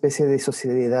en una especie de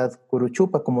sociedad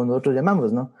curuchupa, como nosotros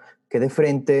llamamos, ¿no? Que de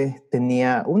frente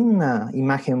tenía una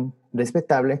imagen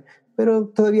respetable, pero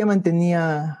todavía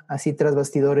mantenía así tras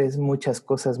bastidores muchas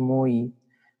cosas muy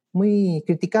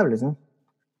criticables, ¿no?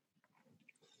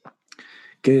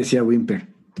 ¿Qué decía Wimper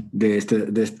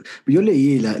Yo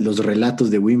leí los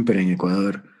relatos de Wimper en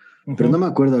Ecuador, pero no Ujú.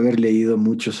 me acuerdo haber leído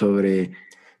mucho sobre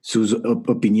sus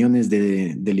opiniones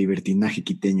de libertinaje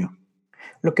quiteño.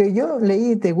 Lo que yo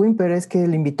leí de Wimper es que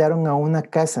le invitaron a una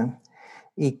casa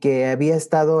y que había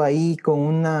estado ahí con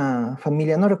una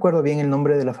familia, no recuerdo bien el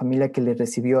nombre de la familia que le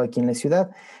recibió aquí en la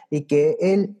ciudad, y que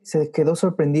él se quedó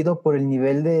sorprendido por el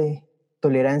nivel de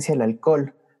tolerancia al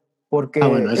alcohol, Ah, porque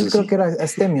bueno, eso él creo que sí. era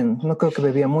abstemio, no creo que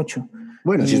bebía mucho.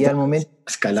 Bueno, si Y al estaba momento,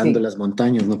 escalando sí, las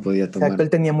montañas no podía tomar. exacto, él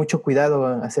tenía mucho cuidado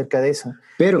acerca de eso. Y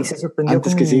Pero se sorprendió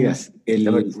antes que con... sigas,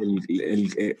 A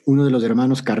ver, uno de los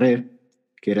hermanos Carrer,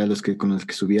 que era con los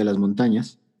que subía las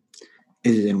montañas,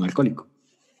 ese era un alcohólico.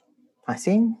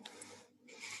 ¿así?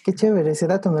 Qué chévere, ese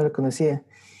dato no lo conocía.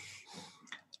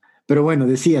 Pero bueno,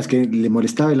 decías que le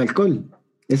molestaba el alcohol.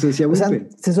 Eso decía O sea, Wimper.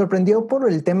 se sorprendió por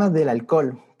el tema del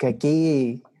alcohol, que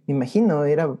aquí, me imagino,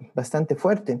 era bastante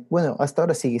fuerte. Bueno, hasta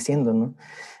ahora sigue siendo, ¿no?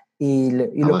 Y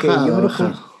Ha lo que yo bajado, me ha recuerdo,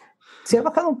 bajado. se ha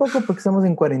bajado un poco porque estamos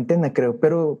en cuarentena, creo,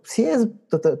 pero sí es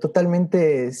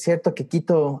totalmente cierto que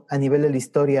Quito, a nivel de la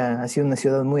historia, ha sido una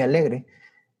ciudad muy alegre.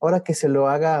 Ahora que se lo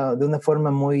haga de una forma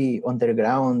muy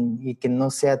underground y que no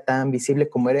sea tan visible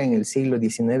como era en el siglo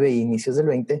XIX e inicios del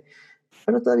XX,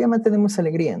 pero todavía mantenemos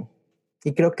alegría.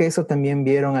 Y creo que eso también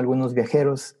vieron algunos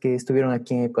viajeros que estuvieron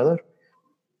aquí en Ecuador.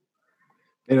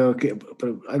 Pero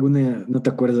 ¿no te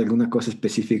acuerdas de alguna cosa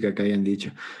específica que hayan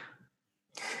dicho?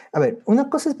 A ver, una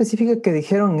cosa específica que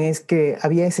dijeron es que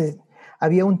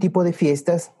había un tipo de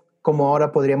fiestas, como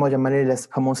ahora podríamos llamarle las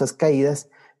famosas caídas,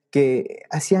 que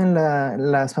hacían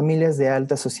las familias de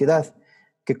alta sociedad,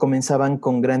 que comenzaban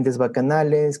con grandes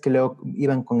bacanales, que luego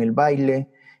iban con el baile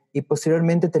y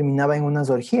posteriormente terminaba en unas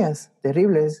orgías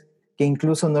terribles, que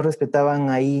incluso no respetaban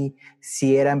ahí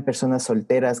si eran personas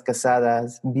solteras,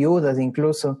 casadas, viudas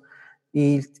incluso.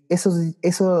 Y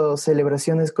esos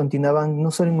celebraciones continuaban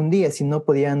no solo en un día, sino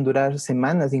podían durar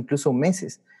semanas, incluso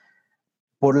meses,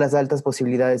 por las altas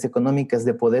posibilidades económicas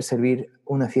de poder servir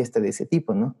una fiesta de ese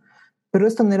tipo, ¿no? Pero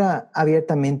esto no era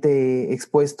abiertamente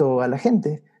expuesto a la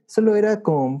gente, solo era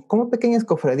como pequeñas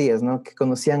cofradías, ¿no? Que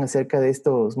conocían acerca de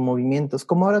estos movimientos,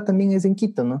 como ahora también es en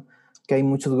Quito, ¿no? Que hay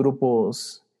muchos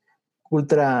grupos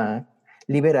ultra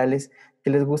liberales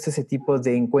que les gusta ese tipo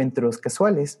de encuentros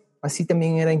casuales. Así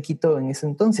también era en Quito en ese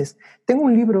entonces. Tengo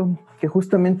un libro que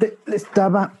justamente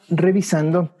estaba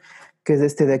revisando, que es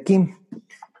este de aquí.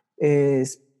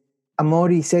 Es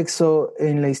Amor y Sexo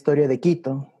en la Historia de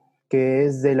Quito, que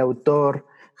es del autor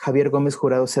Javier Gómez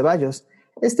Jurado Ceballos.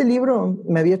 Este libro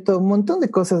me ha abierto un montón de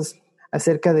cosas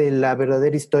acerca de la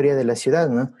verdadera historia de la ciudad,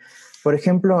 ¿no? Por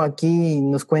ejemplo, aquí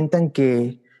nos cuentan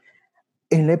que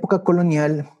en la época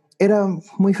colonial era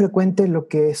muy frecuente lo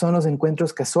que son los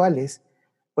encuentros casuales.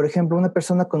 Por ejemplo, una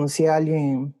persona conocía a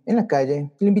alguien en la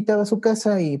calle, le invitaba a su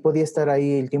casa y podía estar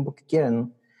ahí el tiempo que quiera,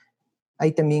 ¿no?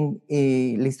 Hay también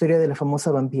la historia de la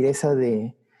famosa vampiresa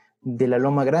de la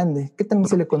Loma Grande, que también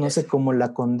se le conoce como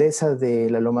la condesa de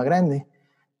la Loma Grande,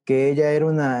 que ella era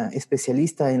una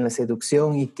especialista en la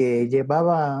seducción y que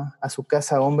llevaba a su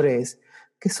casa hombres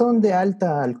que son de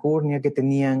alta alcurnia, que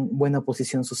tenían buena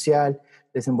posición social,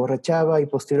 les emborrachaba y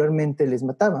posteriormente les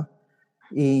mataba.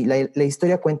 Y la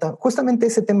historia cuenta, justamente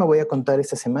ese tema voy a contar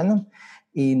esta semana,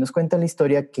 y nos cuenta la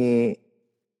historia que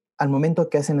al momento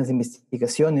que hacen las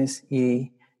investigaciones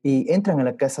y entran a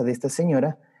la casa de esta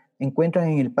señora, encuentran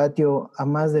en el patio a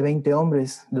más de 20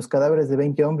 hombres, los cadáveres de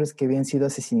 20 hombres que habían sido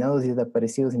asesinados y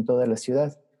desaparecidos en toda la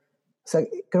ciudad. O sea,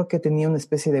 creo que tenía una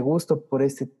especie de gusto por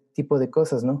este tipo de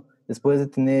cosas, ¿no? Después de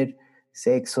tener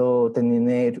sexo,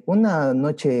 tener una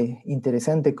noche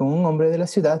interesante con un hombre de la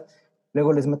ciudad,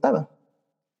 luego les mataba.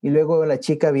 Y luego la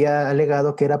chica había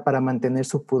alegado que era para mantener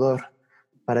su pudor,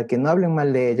 para que no hablen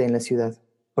mal de ella en la ciudad,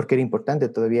 porque era importante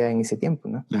todavía en ese tiempo,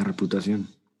 ¿no? La reputación.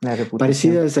 La Parecida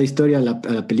reputación. a esa historia a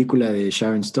la película de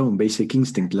Sharon Stone, Basic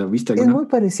Instinct. ¿La viste Es alguna? muy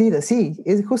parecida, sí.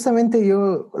 Es justamente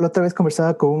yo la otra vez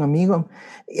conversaba con un amigo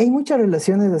y hay muchas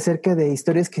relaciones acerca de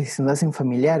historias que se nos hacen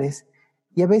familiares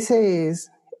y a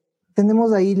veces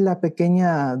tenemos ahí la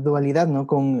pequeña dualidad, ¿no?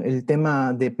 Con el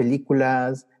tema de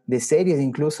películas, de series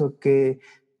incluso, que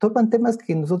topan temas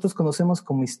que nosotros conocemos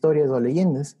como historias o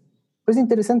leyendas. Pues es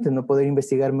interesante, ¿no? Poder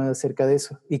investigar más acerca de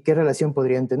eso y qué relación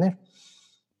podrían tener.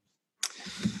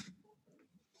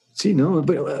 Sí, ¿no?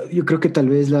 Pero yo creo que tal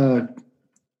vez la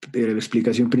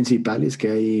explicación principal es que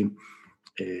hay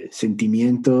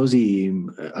sentimientos y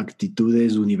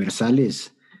actitudes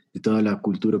universales de toda la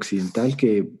cultura occidental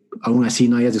que aún así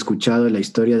no hayas escuchado la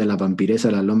historia de la vampiresa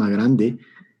de la Loma Grande,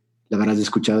 la habrás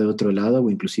escuchado de otro lado o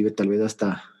inclusive tal vez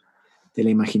hasta te la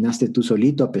imaginaste tú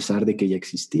solito a pesar de que ya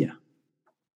existía.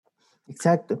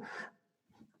 Exacto.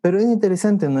 Pero es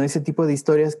interesante, ¿no? Ese tipo de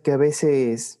historias que a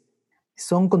veces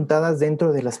son contadas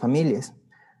dentro de las familias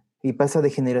y pasa de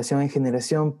generación en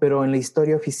generación, pero en la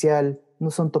historia oficial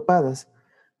no son topadas.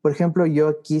 Por ejemplo, yo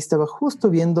aquí estaba justo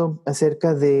viendo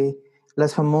acerca de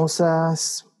las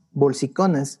famosas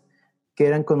bolsiconas que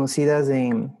eran conocidas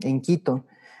en Quito.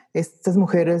 Estas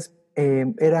mujeres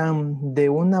eran de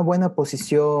una buena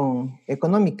posición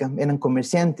económica, eran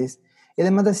comerciantes y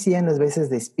además hacían las veces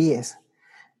de espías.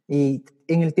 Y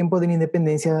en el tiempo de la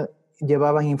independencia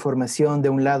llevaban información de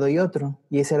un lado y otro,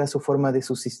 y esa era su forma de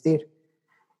subsistir.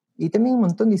 Y también un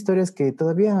montón de historias que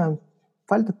todavía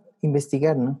falta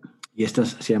investigar, ¿no? Y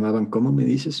estas se llamaban, ¿cómo me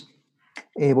dices?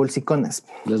 Bolsiconas.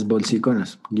 Las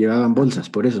bolsiconas. Llevaban Ajá. bolsas,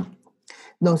 por eso.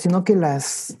 No, sino que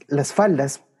las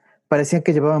faldas parecían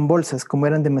que llevaban bolsas, como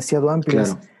eran demasiado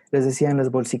amplias, Claro. les decían las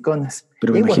bolsiconas.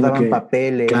 Pero Y me ahí imagino guardaban que,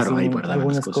 papeles claro, y ahí guardaban las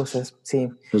algunas cosas. cosas, sí.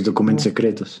 Los documentos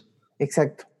secretos.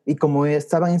 Exacto. Y como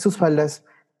estaban en sus faldas,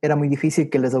 era muy difícil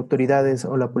que las autoridades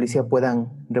o la policía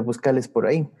puedan rebuscarles por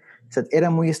ahí. O sea,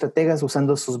 eran muy estrategas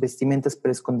usando sus vestimentas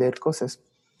para esconder cosas.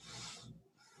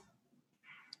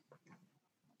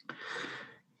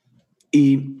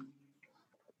 Y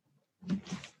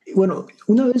bueno,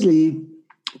 una vez leí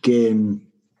que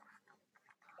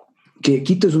que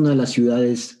Quito es una de las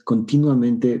ciudades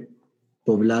continuamente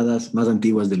pobladas más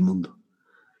antiguas del mundo.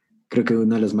 Creo que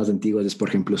una de las más antiguas es, por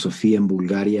ejemplo, Sofía en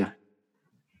Bulgaria,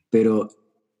 pero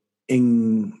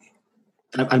en,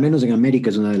 al menos en América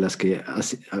es una de las que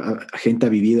gente ha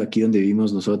vivido aquí donde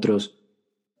vivimos nosotros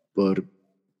por,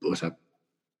 o sea,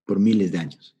 por miles de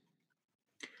años.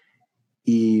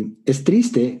 Y es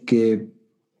triste que,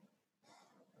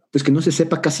 pues que no se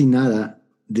sepa casi nada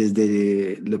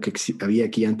desde lo que había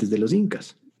aquí antes de los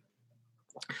incas.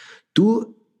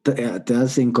 ¿Tú te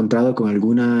has encontrado con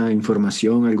alguna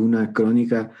información, alguna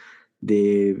crónica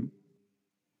de,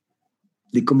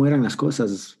 de cómo eran las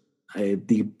cosas,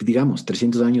 digamos,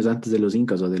 300 años antes de los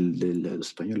incas o de los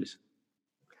españoles?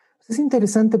 Es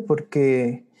interesante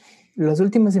porque las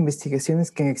últimas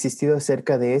investigaciones que han existido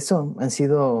acerca de eso han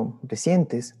sido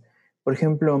recientes. Por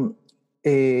ejemplo,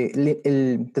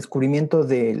 el descubrimiento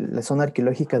de la zona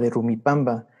arqueológica de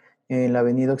Rumipamba en la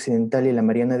Avenida Occidental y la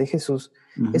Mariana de Jesús,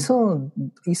 eso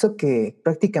hizo que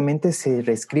prácticamente se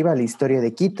reescriba la historia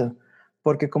de Quito,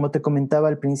 porque como te comentaba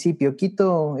al principio,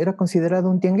 Quito era considerado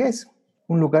un tiangués,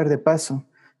 un lugar de paso,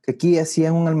 que aquí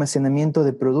hacían un almacenamiento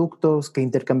de productos que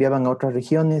intercambiaban a otras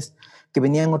regiones, que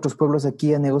venían otros pueblos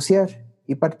aquí a negociar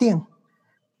y partían.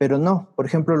 Pero no, por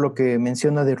ejemplo, lo que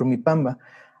menciona de Rumipamba,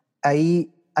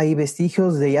 ahí hay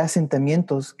vestigios de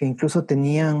asentamientos que incluso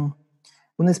tenían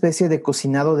una especie de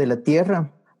cocinado de la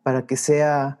tierra para que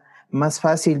sea más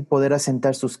fácil poder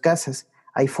asentar sus casas.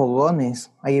 Hay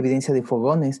fogones, hay evidencia de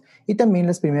fogones y también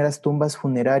las primeras tumbas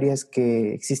funerarias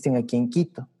que existen aquí en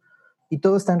Quito. Y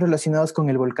todos están relacionados con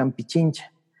el volcán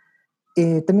Pichincha.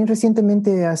 También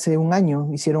recientemente, hace un año,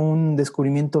 hicieron un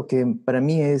descubrimiento que para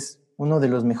mí es uno de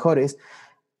los mejores,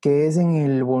 que es en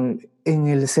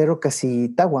el Cerro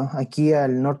Casitagua, aquí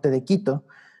al norte de Quito.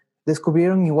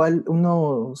 Descubrieron igual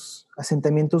unos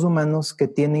asentamientos humanos que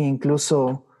tienen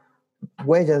incluso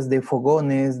huellas de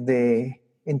fogones, de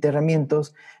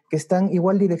enterramientos, que están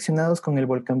igual direccionados con el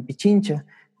volcán Pichincha.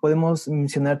 Podemos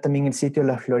mencionar también el sitio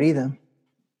La Florida,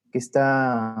 que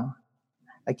está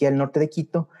aquí al norte de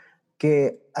Quito,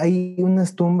 que hay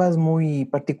unas tumbas muy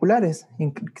particulares.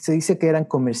 Se dice que eran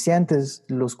comerciantes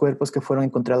los cuerpos que fueron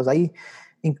encontrados ahí.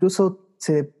 Incluso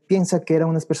se piensa que eran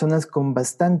unas personas con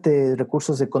bastantes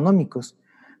recursos económicos.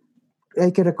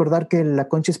 Hay que recordar que la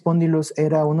concha spondylus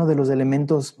era uno de los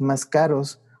elementos más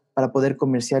caros para poder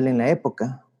comerciar en la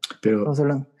época. Pero, Estamos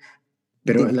hablando.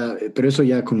 pero, Dime. pero eso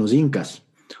ya con los incas,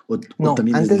 o No,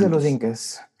 también desde antes de los antes.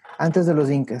 incas. Antes de los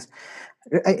incas.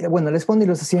 Bueno, el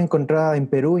espóndilo se ha sido encontrada en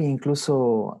Perú e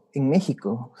incluso en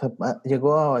México. O sea,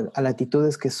 llegó a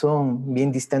latitudes que son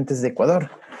bien distantes de Ecuador,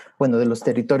 bueno, de los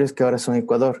territorios que ahora son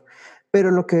Ecuador.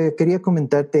 Pero lo que quería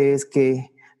comentarte es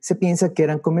que se piensa que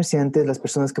eran comerciantes las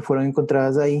personas que fueron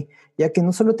encontradas ahí, ya que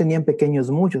no solo tenían pequeños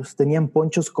mullos, tenían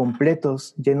ponchos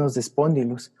completos llenos de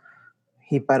espóndilos.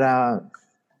 Y para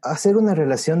hacer una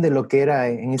relación de lo que era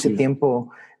en ese Sí. tiempo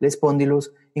el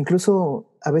espóndilus, incluso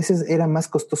a veces era más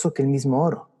costoso que el mismo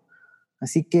oro.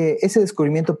 Así que ese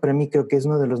descubrimiento para mí creo que es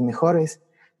uno de los mejores.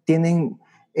 Tienen,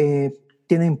 eh,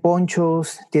 tienen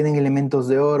ponchos, tienen elementos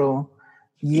de oro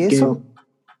y ¿Y qué, eso,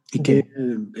 y qué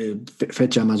dime,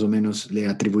 fecha más o menos le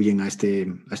atribuyen a este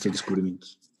descubrimiento?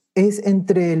 es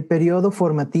entre el periodo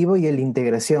formativo y el de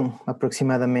integración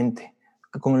aproximadamente,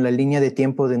 con la línea de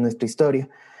tiempo de nuestra historia.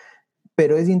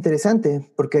 Pero es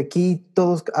interesante porque aquí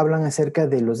todos hablan acerca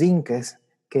de los incas,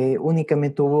 que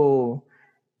únicamente hubo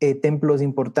templos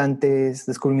importantes,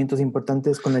 descubrimientos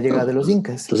importantes con la llegada No, de los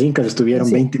incas. los incas estuvieron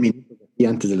Sí, 20 minutos aquí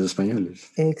antes de los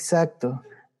españoles. exacto.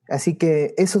 Así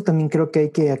que eso también creo que hay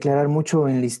que aclarar mucho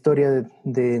en la historia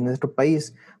de nuestro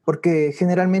país, porque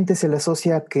generalmente se le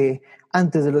asocia que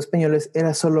antes de los españoles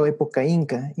era solo época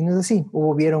inca, y no es así.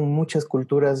 Hubieron muchas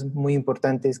culturas muy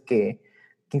importantes que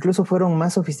incluso fueron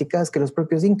más sofisticadas que los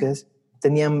propios incas,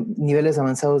 tenían niveles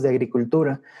avanzados de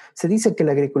agricultura. Se dice que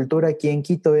la agricultura aquí en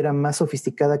Quito era más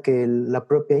sofisticada que la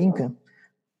propia inca.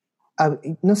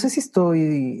 No sé si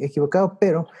estoy equivocado,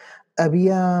 pero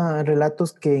había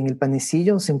relatos que en el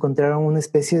panecillo se encontraron una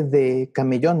especie de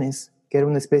camellones, que era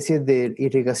una especie de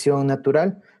irrigación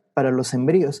natural para los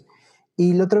sembríos.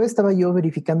 Y la otra vez estaba yo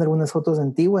verificando algunas fotos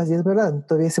antiguas y es verdad,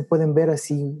 todavía se pueden ver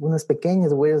así unas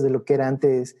pequeñas huellas de lo que era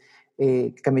antes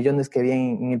camellones que había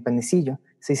en el panecillo.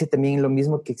 Se dice también lo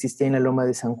mismo que existía en la Loma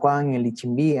de San Juan, en el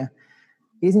Ichimbía.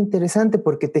 Y es interesante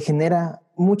porque te genera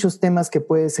muchos temas que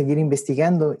puedes seguir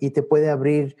investigando y te puede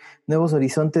abrir nuevos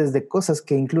horizontes de cosas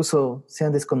que incluso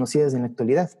sean desconocidas en la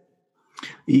actualidad.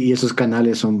 Y esos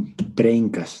canales son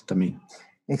pre-incas también.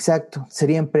 Exacto,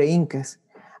 serían pre-incas.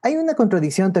 Hay una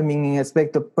contradicción también en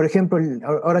aspecto. Por ejemplo,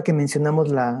 ahora que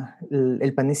mencionamos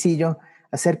el panecillo,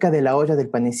 acerca de la olla del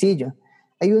panecillo.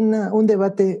 Hay un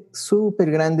debate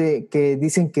súper grande que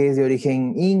dicen que es de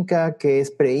origen inca, que es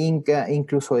pre-inca,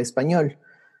 incluso español.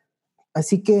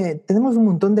 Así que tenemos un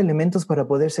montón de elementos para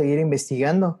poder seguir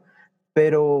investigando,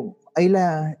 pero ahí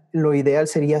lo ideal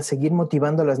sería seguir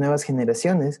motivando a las nuevas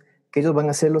generaciones, que ellos van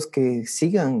a ser los que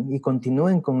sigan y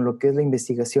continúen con lo que es la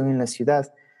investigación en la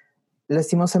ciudad.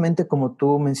 Lastimosamente, como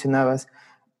tú mencionabas,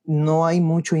 no hay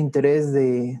mucho interés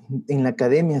en la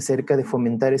academia acerca de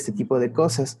fomentar este tipo de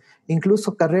cosas.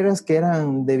 Incluso carreras que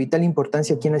eran de vital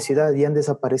importancia aquí en la ciudad ya han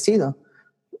desaparecido.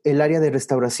 El área de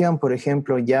restauración, por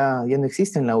ejemplo, ya no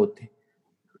existe en la UTE.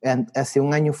 Hace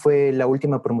un año fue la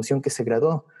última promoción que se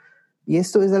graduó. Y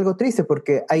esto es algo triste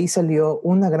porque ahí salió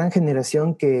una gran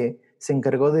generación que se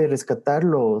encargó de rescatar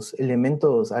los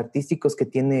elementos artísticos que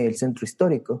tiene el centro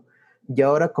histórico. Y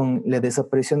ahora con la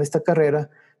desaparición de esta carrera,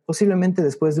 posiblemente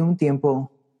después de un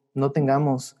tiempo no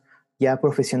tengamos ya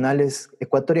profesionales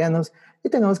ecuatorianos y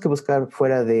tengamos que buscar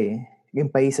en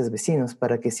países vecinos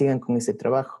para que sigan con ese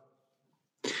trabajo.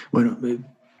 Bueno,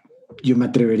 yo me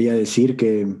atrevería a decir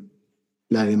que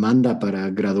la demanda para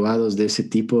graduados de ese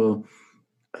tipo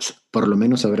por lo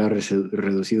menos habrá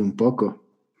reducido un poco,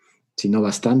 si no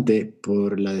bastante,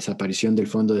 por la desaparición del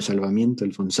Fondo de Salvamiento,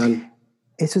 el FONSAL.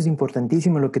 Eso es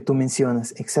importantísimo lo que tú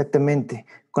mencionas, exactamente.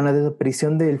 Con la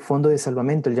desaparición del Fondo de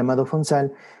Salvamento, el llamado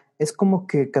FONSAL, es como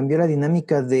que cambió la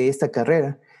dinámica de esta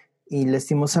carrera y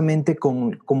lastimosamente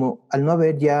como al no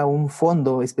haber ya un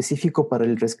fondo específico para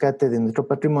el rescate de nuestro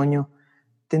patrimonio,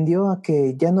 tendió a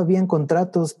que ya no habían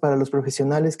contratos para los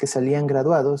profesionales que salían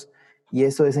graduados y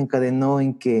eso desencadenó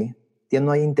en que ya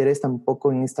no hay interés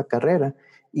tampoco en esta carrera.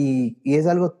 Y es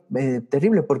algo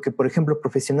terrible porque, por ejemplo,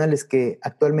 profesionales que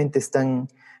actualmente están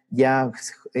ya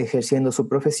ejerciendo su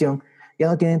profesión ya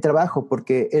no tienen trabajo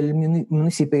porque el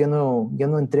municipio ya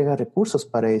no entrega recursos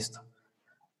para esto.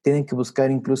 Tienen que buscar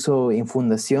incluso en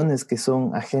fundaciones que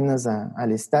son ajenas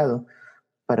al Estado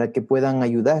para que puedan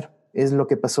ayudar. Es lo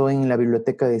que pasó en la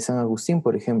biblioteca de San Agustín,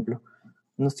 por ejemplo.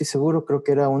 No estoy seguro, creo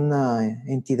que era una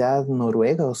entidad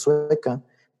noruega o sueca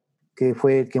que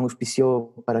fue el que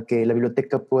auspició para que la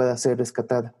biblioteca pueda ser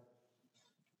rescatada.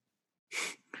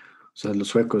 O sea, los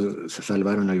suecos se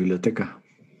salvaron la biblioteca.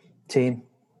 Sí.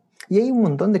 Y hay un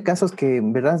montón de casos que,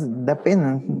 en verdad, da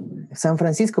pena. San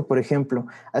Francisco, por ejemplo,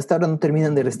 hasta ahora no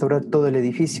terminan de restaurar todo el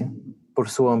edificio por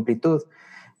su amplitud.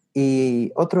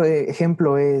 Y otro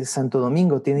ejemplo es Santo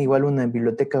Domingo, tiene igual una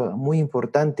biblioteca muy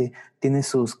importante, tiene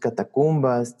sus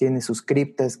catacumbas, tiene sus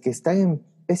criptas que están en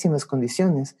pésimas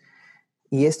condiciones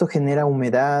y esto genera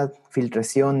humedad,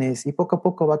 filtraciones y poco a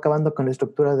poco va acabando con la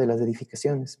estructura de las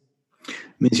edificaciones.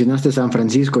 Mencionaste San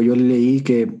Francisco, yo leí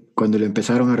que cuando lo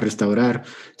empezaron a restaurar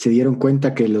se dieron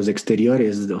cuenta que los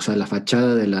exteriores, o sea, la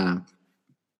fachada de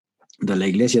la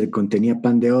iglesia contenía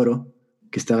pan de oro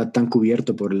que estaba tan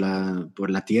cubierto por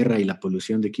la tierra y la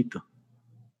polución de Quito.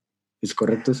 ¿Es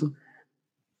correcto eso?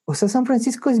 O sea, San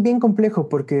Francisco es bien complejo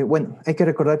porque, bueno, hay que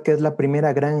recordar que es la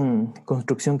primera gran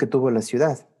construcción que tuvo la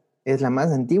ciudad. Es la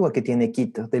más antigua que tiene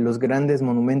Quito, de los grandes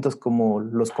monumentos como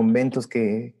los conventos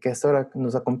que hasta ahora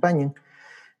nos acompañan.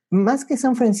 Más que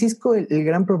San Francisco, el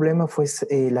gran problema fue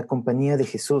la Compañía de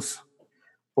Jesús,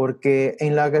 porque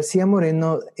en la García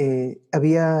Moreno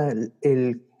había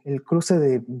el cruce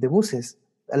de buses,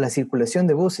 la circulación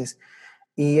de buses,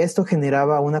 y esto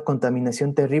generaba una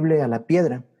contaminación terrible a la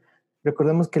piedra.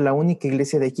 Recordemos que la única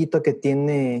iglesia de Quito que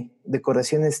tiene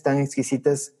decoraciones tan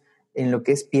exquisitas en lo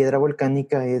que es piedra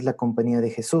volcánica es la Compañía de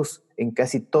Jesús, en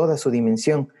casi toda su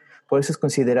dimensión. Por eso es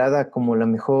considerada como la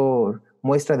mejor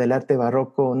muestra del arte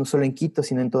barroco, no solo en Quito,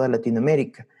 sino en toda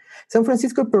Latinoamérica. San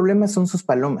Francisco, el problema son sus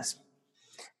palomas,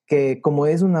 que como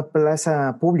es una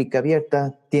plaza pública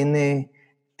abierta, tiene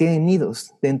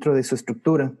nidos dentro de su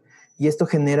estructura y esto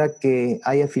genera que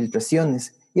haya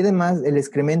filtraciones. Y además el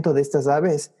excremento de estas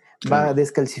aves va Claro.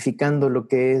 descalcificando lo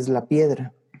que es la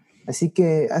piedra. Así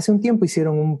que hace un tiempo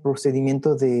hicieron un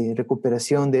procedimiento de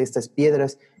recuperación de estas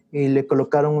piedras y le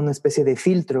colocaron una especie de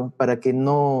filtro para que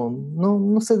no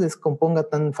se descomponga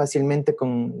tan fácilmente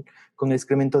con el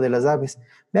excremento de las aves.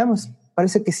 Veamos,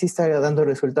 parece que sí está dando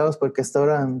resultados porque hasta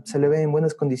ahora se le ve en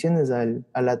buenas condiciones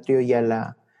al atrio y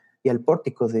al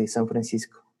pórtico de San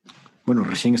Francisco. Bueno,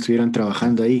 recién estuvieron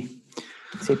trabajando ahí.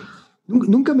 Sí.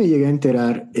 Nunca me llegué a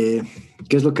enterar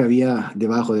qué es lo que había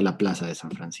debajo de la plaza de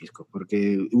San Francisco,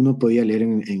 porque uno podía leer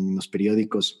en los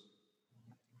periódicos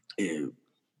eh,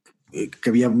 que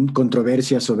había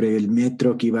controversia sobre el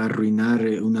metro que iba a arruinar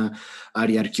una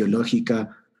área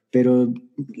arqueológica, pero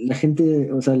la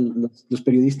gente, o sea, los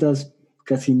periodistas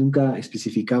casi nunca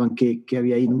especificaban qué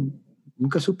había ahí.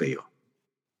 Nunca supe yo.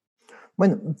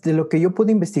 Bueno, de lo que yo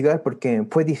pude investigar, porque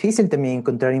fue difícil también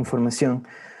encontrar información,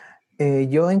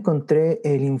 yo encontré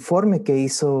el informe que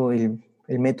hizo el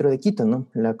Metro de Quito, ¿no?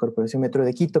 La Corporación Metro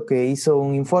de Quito, que hizo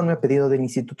un informe a pedido del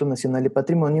Instituto Nacional de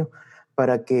Patrimonio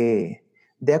para que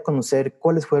dé a conocer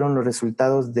cuáles fueron los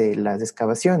resultados de las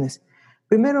excavaciones.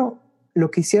 Primero, lo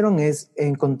que hicieron es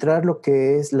encontrar lo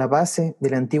que es la base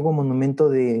del antiguo monumento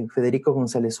de Federico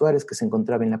González Suárez que se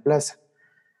encontraba en la plaza,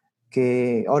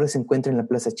 que ahora se encuentra en la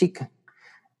Plaza Chica.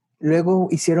 Luego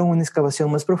hicieron una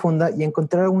excavación más profunda y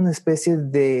encontraron una especie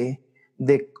de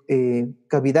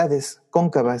cavidades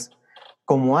cóncavas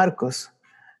como arcos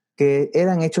que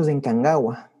eran hechos en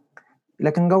cangagua.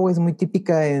 La cangagua es muy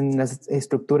típica en las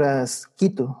estructuras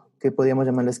Quito, que podríamos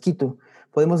llamarlas Quito.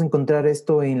 Podemos encontrar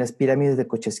esto en las pirámides de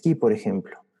Cochesquí, por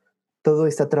ejemplo. Todo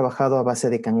está trabajado a base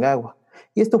de cangagua.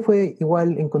 Y esto fue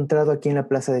igual encontrado aquí en la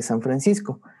Plaza de San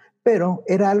Francisco. Pero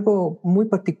era algo muy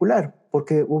particular,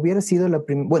 porque hubiera sido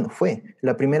fue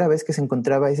la primera vez que se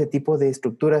encontraba ese tipo de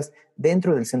estructuras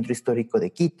dentro del centro histórico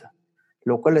de Quito,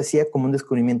 lo cual hacía como un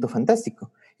descubrimiento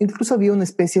fantástico. Incluso había una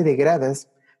especie de gradas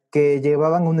que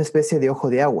llevaban una especie de ojo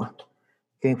de agua,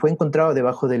 que fue encontrado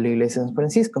debajo de la iglesia de San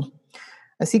Francisco.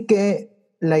 Así que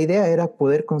la idea era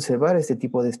poder conservar este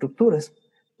tipo de estructuras,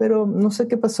 pero no sé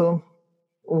qué pasó.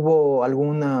 Hubo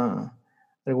alguna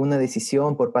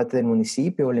decisión por parte del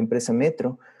municipio o la empresa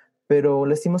Metro, pero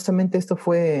lastimosamente esto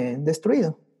fue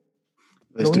destruido.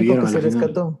 Lo Lo único destruyeron que a la se final.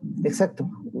 rescató, exacto.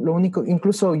 Lo único,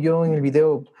 incluso yo en el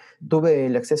video tuve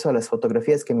el acceso a las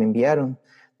fotografías que me enviaron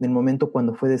del momento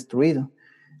cuando fue destruido.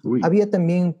 Uy, Había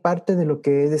también parte de lo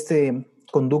que es este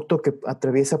conducto que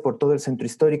atraviesa por todo el centro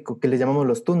histórico, que le llamamos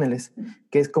los túneles,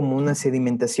 que es como una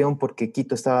sedimentación porque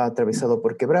Quito estaba atravesado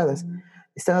por quebradas.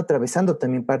 Estaba atravesando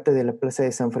también parte de la Plaza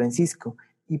de San Francisco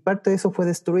y parte de eso fue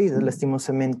destruida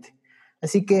lastimosamente.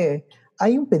 Así que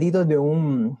hay un pedido de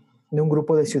un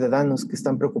grupo de ciudadanos que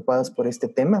están preocupados por este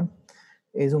tema.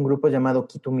 Es un grupo llamado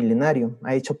Quito Milenario.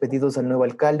 Ha hecho pedidos al nuevo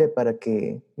alcalde para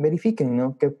que verifiquen,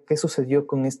 ¿no? qué sucedió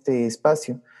con este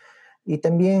espacio. Y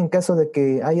también en caso de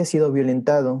que haya sido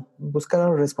violentado, buscar a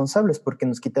los responsables porque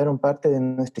nos quitaron parte de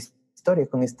nuestra historia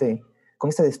con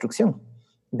esta destrucción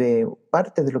de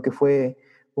parte de lo que fue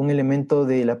un elemento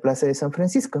de la Plaza de San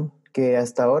Francisco, que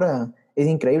hasta ahora es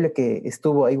increíble que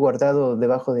estuvo ahí guardado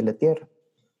debajo de la tierra.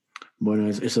 bueno,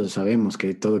 eso sabemos,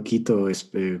 que todo Quito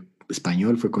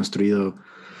español fue construido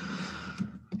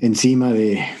encima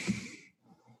de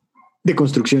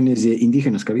construcciones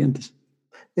indígenas que había antes.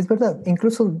 Es verdad,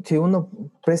 incluso si uno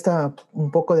presta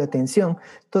un poco de atención,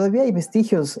 todavía hay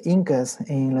vestigios incas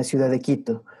en la ciudad de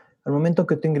Quito. Al momento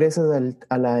que tú ingresas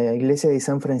a la iglesia de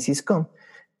San Francisco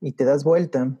y te das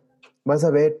vuelta, vas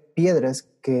a ver piedras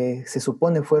que se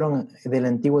supone fueron del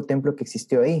antiguo templo que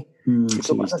existió ahí. Si Sí,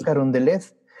 tú he vas a visto.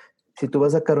 Carondelet, si tú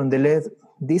vas a Carondelet,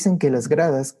 dicen que las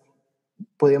gradas,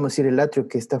 podríamos decir el atrio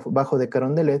que está bajo de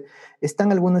Carondelet,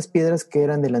 están algunas piedras que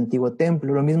eran del antiguo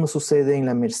templo. Lo mismo sucede en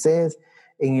la Merced,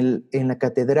 en la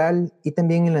catedral y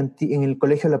también en el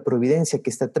Colegio de la Providencia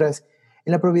que está atrás.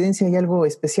 En la Providencia hay algo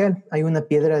especial, hay una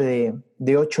piedra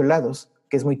de 8 lados,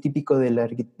 que es muy típico de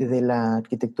la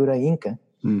arquitectura inca.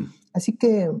 Mm. Así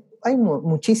que hay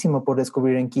muchísimo por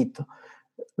descubrir en Quito.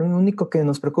 Lo único que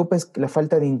nos preocupa es la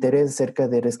falta de interés acerca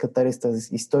de rescatar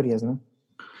estas historias, ¿no?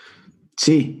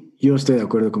 Sí, yo estoy de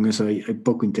acuerdo con eso, hay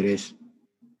poco interés.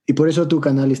 Y por eso tu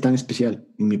canal es tan especial,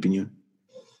 en mi opinión.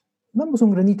 Vamos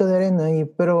un granito de arena ahí,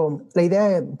 pero la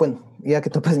idea, bueno, ya que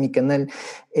topas mi canal,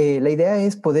 la idea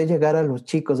es poder llegar a los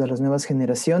chicos, a las nuevas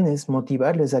generaciones,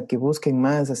 motivarles a que busquen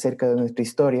más acerca de nuestra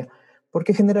historia,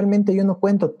 porque generalmente yo no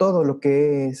cuento todo lo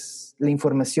que es la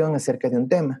información acerca de un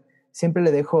tema. Siempre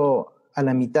le dejo a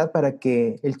la mitad para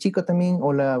que el chico también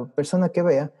o la persona que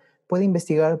vea pueda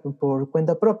investigar por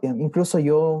cuenta propia. Incluso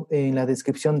yo en la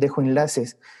descripción dejo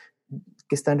enlaces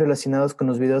que están relacionados con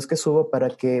los videos que subo para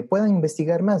que puedan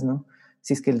investigar más, ¿no?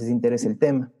 Si es que les interesa el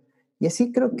tema. Y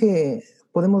así creo que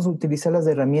podemos utilizar las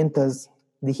herramientas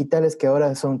digitales que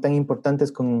ahora son tan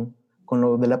importantes con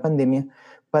lo de la pandemia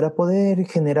para poder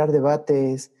generar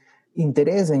debates,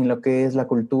 interés en lo que es la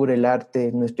cultura, el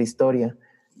arte, nuestra historia.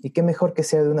 Y qué mejor que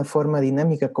sea de una forma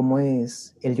dinámica como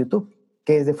es el YouTube,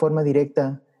 que es de forma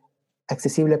directa,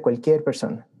 accesible a cualquier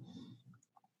persona.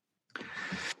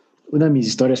 Una de mis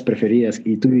historias preferidas,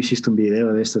 y tú hiciste un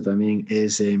video de esto también,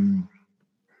 es el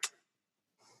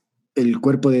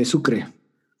cuerpo de Sucre,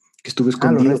 que estuvo Ah, los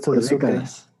escondido restos de por Sucre.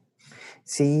 décadas.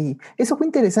 Sí, eso fue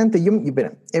interesante.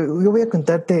 Espera, yo voy a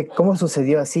contarte cómo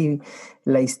sucedió así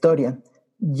la historia.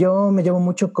 Yo me llevo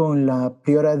mucho con la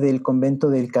priora del convento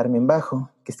del Carmen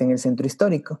Bajo, que está en el centro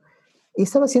histórico, y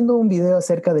estaba haciendo un video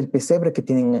acerca del pesebre que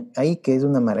tienen ahí, que es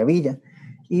una maravilla.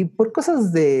 Y por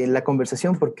cosas de la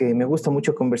conversación, porque me gusta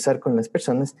mucho conversar con las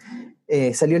personas,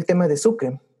 salió el tema de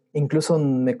Sucre. Incluso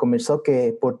me conversó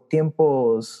que por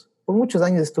muchos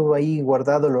años estuvo ahí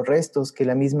guardado los restos, que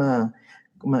la misma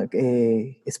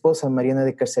esposa, Mariana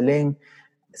de Carcelén,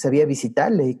 sabía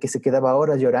visitarle y que se quedaba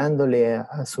horas llorándole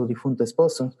a su difunto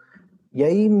esposo. Y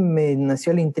ahí me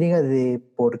nació la intriga de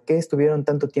por qué estuvieron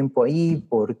tanto tiempo ahí,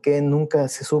 por qué nunca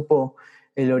se supo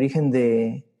el origen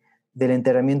del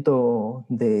enterramiento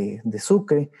de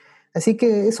Sucre. Así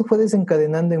que eso fue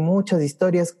desencadenando en muchas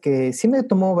historias que sí me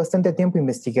tomó bastante tiempo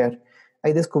investigar.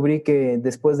 Ahí descubrí que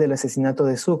después del asesinato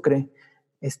de Sucre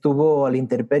estuvo a la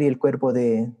intemperie el cuerpo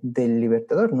del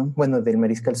libertador, ¿no? Bueno, del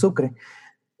mariscal Sucre.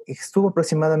 Estuvo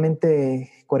aproximadamente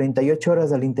 48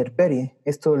 horas a la intemperie.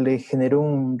 Esto le generó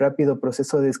un rápido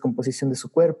proceso de descomposición de su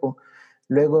cuerpo.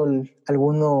 Luego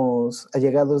algunos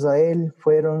allegados a él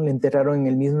le enterraron en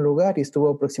el mismo lugar y estuvo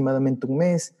aproximadamente un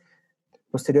mes.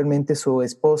 Posteriormente su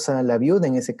esposa, la viuda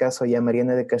en ese caso, ya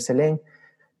Mariana de Carcelén,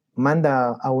 manda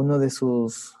a uno de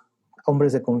sus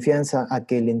hombres de confianza a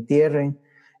que le entierren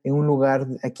en un lugar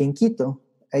aquí en Quito.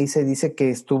 Ahí se dice que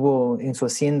estuvo en su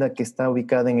hacienda que está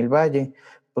ubicada en el valle.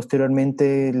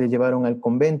 Posteriormente le llevaron al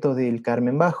convento del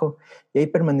Carmen Bajo y ahí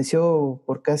permaneció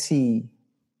por casi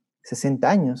 60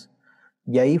 años.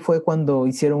 Y ahí fue cuando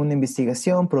hicieron una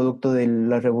investigación producto de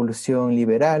la Revolución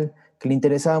Liberal, que le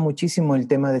interesaba muchísimo el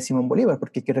tema de Simón Bolívar,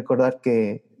 porque hay que recordar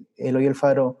que Eloy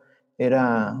Alfaro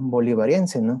era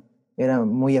bolivariense, ¿no? Era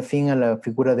muy afín a la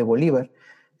figura de Bolívar.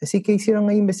 Así que hicieron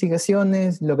ahí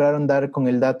investigaciones, lograron dar con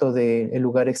el dato del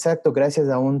lugar exacto gracias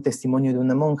a un testimonio de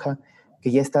una monja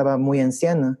que ya estaba muy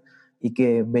anciana y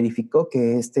que verificó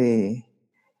que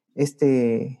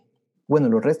bueno,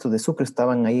 los restos de Sucre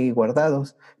estaban ahí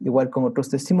guardados, igual con otros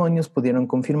testimonios pudieron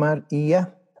confirmar y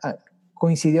ya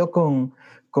coincidió con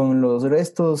los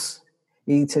restos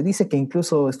y se dice que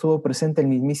incluso estuvo presente el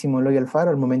mismísimo Eloy Alfaro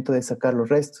al momento de sacar los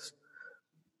restos.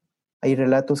 Hay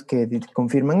relatos que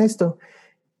confirman esto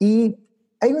y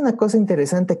hay una cosa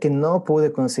interesante que no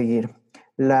pude conseguir.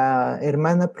 La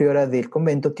hermana priora del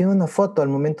convento tiene una foto al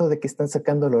momento de que están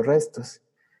sacando los restos.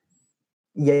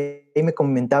 Y ahí me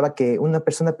comentaba que una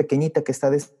persona pequeñita que está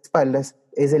de espaldas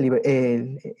es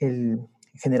el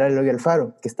general Eloy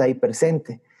Alfaro, que está ahí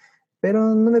presente.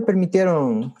 Pero no me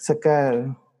permitieron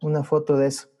sacar una foto de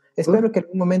eso. Espero que en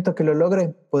algún momento que lo logre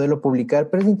poderlo publicar,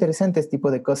 pero es interesante este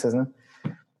tipo de cosas, ¿no?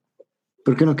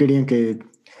 ¿Por qué no querían que...?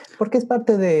 Porque es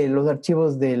parte de los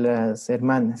archivos de las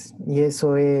hermanas y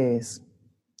eso es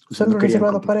O sea, solo no querían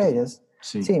reservado para compartir? ellas.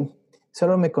 Sí. Sí,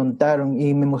 solo me contaron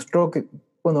y me mostró que,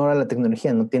 bueno, ahora la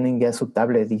tecnología, no tienen ya su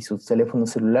tablet y sus teléfonos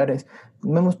celulares.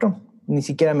 Me mostró, ni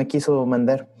siquiera me quiso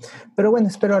mandar. Pero bueno,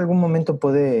 espero algún momento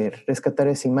poder rescatar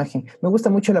esa imagen. Me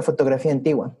gusta mucho la fotografía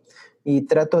antigua y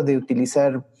trato de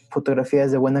utilizar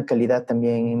fotografías de buena calidad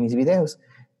también en mis videos.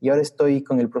 Y ahora estoy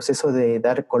con el proceso de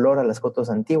dar color a las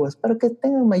fotos antiguas para que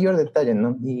tengan mayor detalle,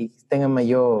 ¿no? Y tengan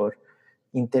mayor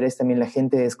interés también la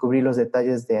gente de descubrir los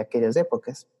detalles de aquellas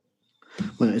épocas.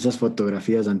 Bueno, esas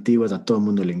fotografías antiguas a todo el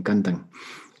mundo le encantan.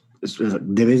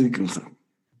 De vez,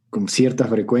 con cierta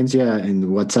frecuencia en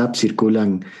WhatsApp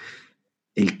circulan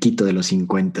el Quito de los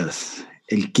 50,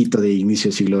 el Quito de inicio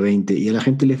del siglo XX, y a la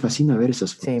gente le fascina ver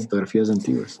esas Sí. fotografías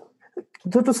antiguas.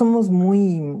 Nosotros somos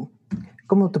muy,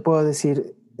 ¿cómo te puedo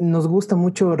decir? Nos gusta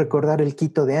mucho recordar el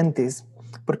Quito de antes,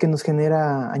 porque nos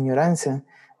genera añoranza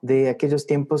de aquellos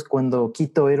tiempos cuando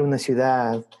Quito era una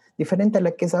ciudad diferente a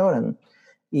la que es ahora, ¿no?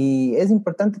 Y es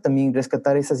importante también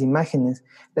rescatar esas imágenes.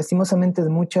 Lastimosamente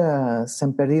muchas se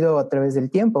han perdido a través del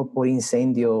tiempo por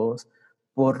incendios,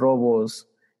 por robos,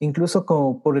 incluso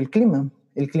como por el clima.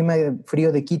 El clima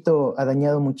frío de Quito ha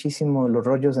dañado muchísimo los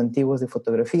rollos antiguos de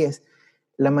fotografías.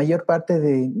 La mayor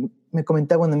parte me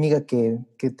comentaba una amiga que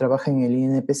trabaja en el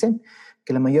INPC,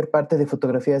 que la mayor parte de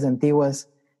fotografías antiguas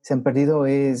se han perdido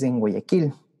es en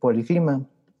Guayaquil por el clima.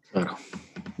 Claro.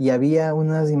 Y había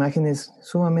unas imágenes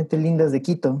sumamente lindas de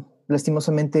Quito.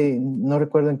 Lastimosamente, no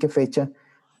recuerdo en qué fecha,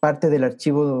 parte del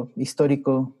archivo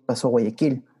histórico pasó a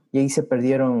Guayaquil y ahí se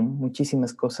perdieron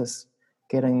muchísimas cosas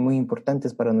que eran muy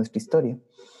importantes para nuestra historia.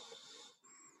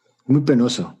 Muy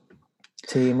penoso.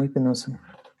 Sí, muy penoso.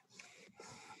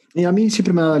 Y a mí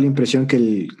siempre me ha dado la impresión que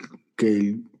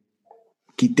el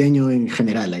quiteño en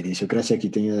general, la idiosincrasia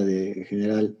quiteña de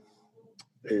general,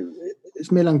 eh,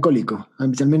 es melancólico.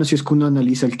 Al menos si es que uno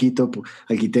analiza al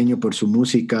quiteño por su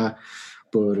música,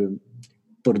 por,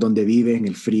 por donde vive, en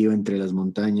el frío, entre las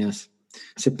montañas,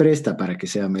 se presta para que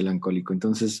sea melancólico.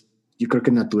 Entonces, yo creo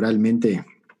que naturalmente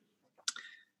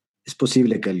es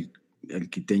posible que al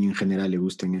quiteño en general le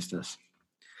gusten estos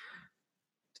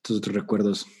otros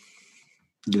recuerdos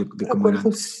de cómo era Recuerdos,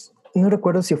 antes. No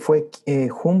recuerdo si fue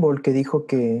Humboldt que dijo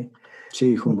que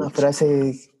Sí, una Humboldt.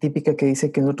 frase típica que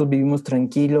dice que nosotros vivimos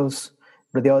tranquilos,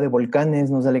 rodeados de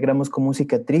volcanes, nos alegramos con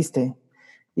música triste.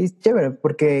 Y es chévere,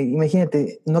 porque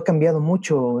imagínate, no ha cambiado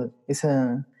mucho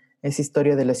esa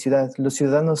historia de la ciudad. Los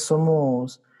ciudadanos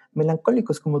somos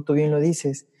melancólicos, como tú bien lo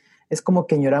dices. Es como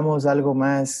que añoramos algo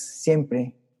más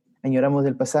siempre. Añoramos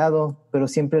del pasado, pero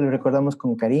siempre lo recordamos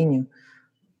con cariño.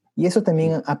 Y eso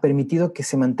también ha permitido que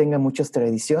se mantengan muchas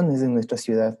tradiciones en nuestra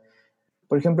ciudad.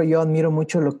 Por ejemplo, yo admiro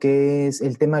mucho lo que es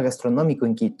el tema gastronómico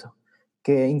en Quito,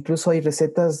 que incluso hay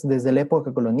recetas desde la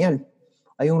época colonial.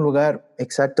 Hay un lugar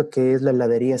exacto que es la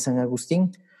heladería San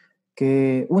Agustín,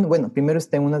 bueno, primero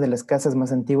está en una de las casas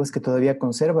más antiguas que todavía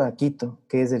conserva Quito,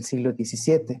 que es del siglo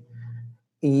XVII,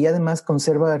 y además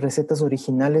conserva recetas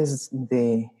originales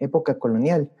de época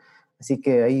colonial. Así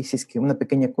que ahí, si es que una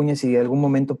pequeña cuña, si en algún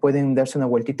momento pueden darse una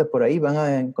vueltita por ahí, van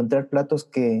a encontrar platos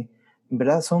que en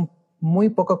verdad son muy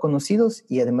poco conocidos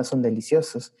y además son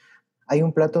deliciosos. Hay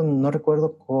un plato, no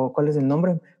recuerdo cuál es el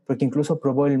nombre, porque incluso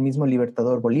probó el mismo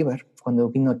Libertador Bolívar cuando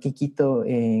vino aquí a Quito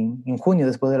en junio,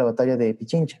 después de la batalla de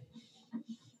Pichincha.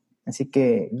 Así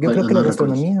que yo creo que No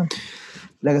recuerdo.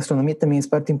 la gastronomía también es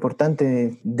parte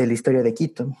importante de la historia de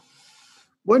Quito.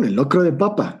 Bueno, el locro de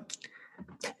papa.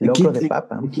 Locro de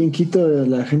papa. Aquí en Quito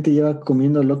la gente lleva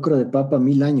comiendo locro de papa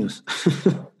 1000 años.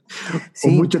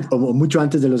 Sí, O mucho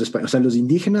antes de los españoles. O sea, los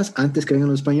indígenas, antes que vengan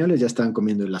los españoles, ya estaban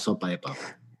comiendo la sopa de papa.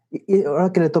 y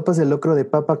ahora que le topas el locro de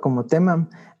papa como tema,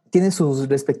 tiene sus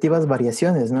respectivas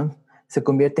variaciones, ¿no? Se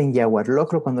convierte en yaguar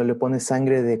locro cuando le pones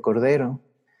sangre de cordero.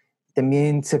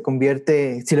 También se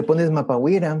convierte, si le pones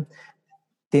mapahuira,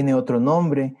 tiene otro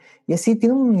nombre. Y así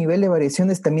tiene un nivel de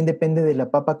variaciones, también depende de la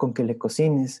papa con que le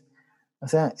cocines. O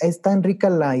sea, es tan rica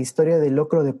la historia del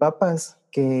locro de papas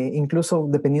que incluso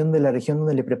dependiendo de la región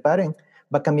donde le preparen,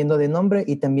 va cambiando de nombre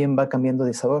y también va cambiando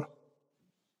de sabor.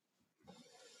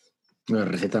 La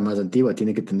receta más antigua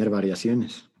tiene que tener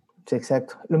variaciones. Sí,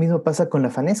 exacto. Lo mismo pasa con la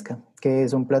fanesca, que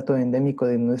es un plato endémico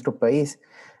de nuestro país.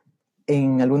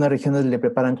 En algunas regiones le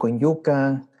preparan con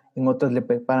yuca, en otras le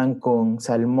preparan con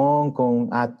salmón, con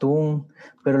atún,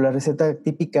 pero la receta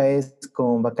típica es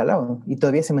con bacalao y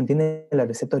todavía se mantiene la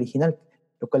receta original,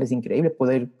 lo cual es increíble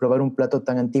poder probar un plato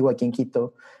tan antiguo aquí en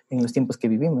Quito en los tiempos que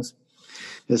vivimos.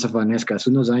 Esa fanesca, hace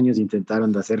unos años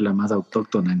intentaron de hacerla más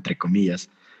autóctona, entre comillas,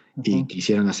 y Ujú.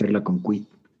 quisieron hacerla con cuy.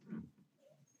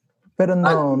 Pero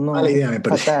no, Mala no, idea, me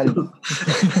pareció. fatal.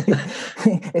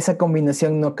 Esa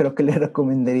combinación no creo que le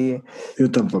recomendaría.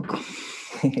 Yo tampoco.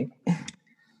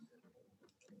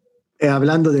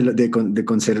 Hablando de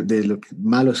lo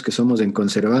malos que somos en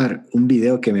conservar, un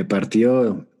video que me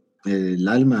partió el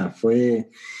alma fue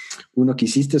uno que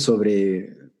hiciste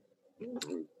sobre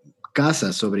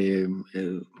casas, sobre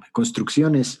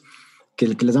construcciones que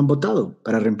les han botado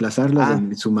para reemplazarlas Ah,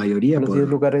 en su mayoría los 10 por...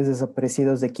 lugares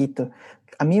desaparecidos de Quito.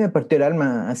 A mí me partió el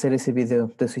alma hacer ese video,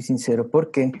 te soy sincero,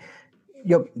 porque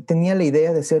yo tenía la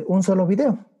idea de hacer un solo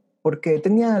video, porque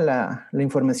tenía la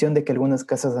información de que algunas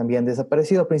casas habían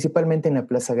desaparecido, principalmente en la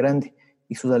Plaza Grande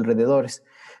y sus alrededores.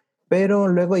 Pero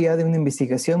luego ya de una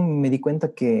investigación me di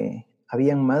cuenta que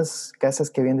habían más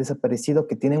casas que habían desaparecido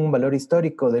que tienen un valor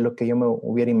histórico de lo que yo me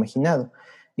hubiera imaginado.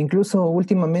 Incluso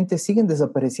últimamente siguen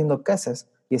desapareciendo casas,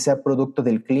 ya sea producto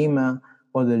del clima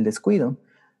o del descuido.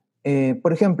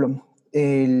 Por ejemplo,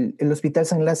 el Hospital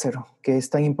San Lázaro, que es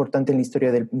tan importante en la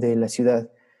historia de la ciudad,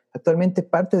 actualmente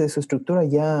parte de su estructura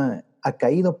ya ha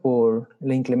caído por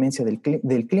la inclemencia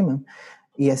del clima.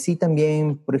 Y así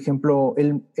también, por ejemplo,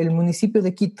 el municipio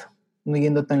de Quito, no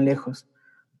yendo tan lejos,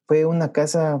 fue una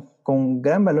casa con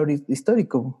gran valor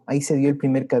histórico. Ahí se dio el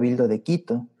primer cabildo de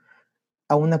Quito.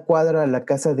 A una cuadra, la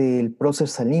casa del prócer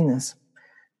Salinas,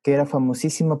 que era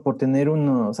famosísima por tener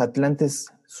unos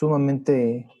atlantes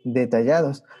sumamente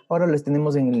detallados. Ahora los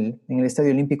tenemos en el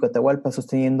Estadio Olímpico Atahualpa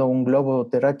sosteniendo un globo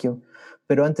terráqueo,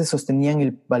 pero antes sostenían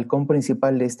el balcón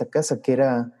principal de esta casa, que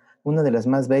era una de las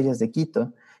más bellas de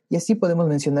Quito. Y así podemos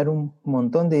mencionar un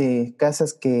montón de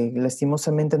casas que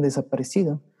lastimosamente han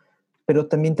desaparecido. Pero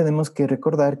también tenemos que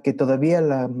recordar que todavía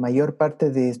la mayor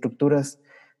parte de estructuras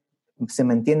se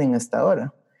mantienen hasta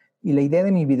ahora. Y la idea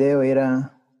de mi video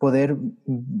era poder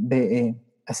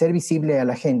hacer visible a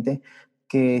la gente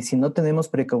que si no tenemos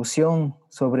precaución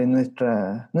sobre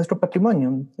nuestro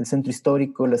patrimonio, el centro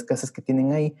histórico, las casas que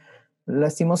tienen ahí,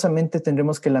 lastimosamente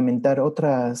tendremos que lamentar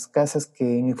otras casas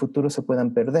que en el futuro se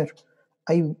puedan perder.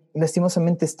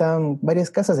 Lastimosamente están varias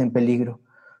casas en peligro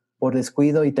por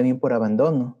descuido y también por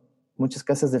abandono. Muchas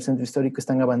casas del centro histórico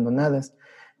están abandonadas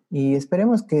y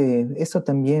esperemos que esto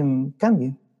también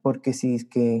cambie, porque si es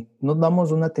que no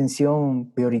damos una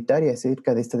atención prioritaria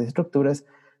acerca de estas estructuras,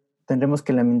 tendremos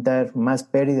que lamentar más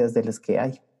pérdidas de las que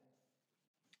hay.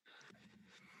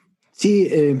 Sí,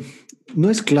 no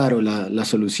es claro la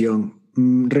solución.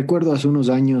 Recuerdo hace unos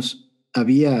años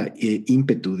había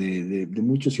ímpetu de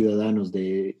muchos ciudadanos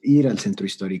de ir al centro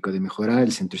histórico, de mejorar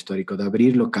el centro histórico, de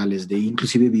abrir locales, de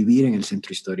inclusive vivir en el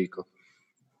centro histórico,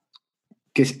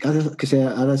 que se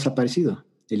ha desaparecido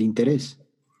el interés.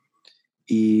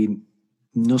 Y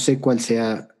no sé cuál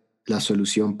sea la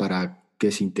solución para que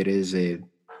ese interés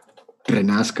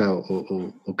renazca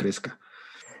o crezca.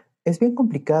 Es bien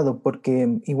complicado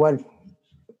porque igual,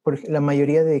 la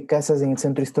mayoría de casas en el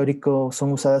centro histórico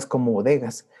son usadas como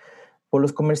bodegas por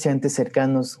los comerciantes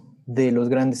cercanos de los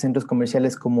grandes centros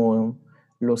comerciales como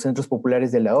los centros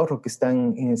populares del ahorro que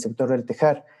están en el sector del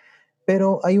Tejar.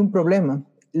 Pero hay un problema.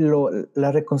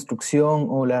 La reconstrucción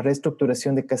o la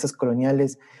reestructuración de casas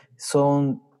coloniales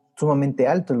son sumamente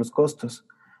altos los costos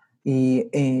y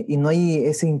no hay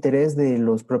ese interés de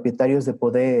los propietarios de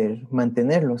poder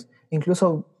mantenerlos.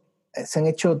 Incluso se han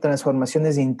hecho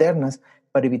transformaciones internas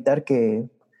para evitar que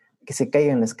se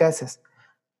caigan las casas.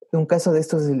 Un caso de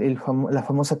esto es la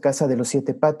famosa casa de los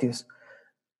 7 patios,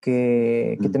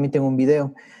 que Mm. también tengo un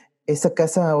video. Esta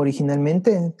casa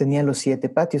originalmente tenía los 7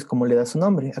 patios, como le da su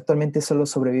nombre. Actualmente solo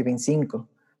sobreviven 5,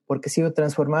 porque ha sido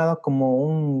transformado como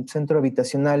un centro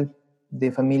habitacional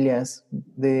de familias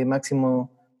de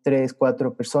máximo 3,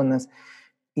 4 personas.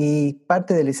 Y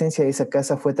parte de la esencia de esa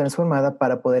casa fue transformada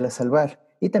para poderla salvar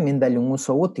y también darle un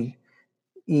uso útil.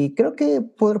 Y creo que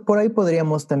por ahí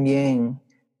podríamos también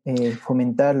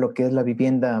fomentar lo que es la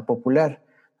vivienda popular.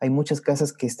 Hay muchas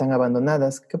casas que están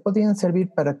abandonadas que podrían servir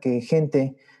para que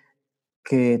gente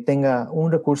que tenga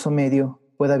un recurso medio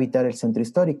pueda habitar el centro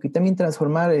histórico y también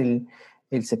transformar el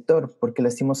sector, porque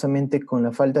lastimosamente con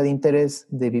la falta de interés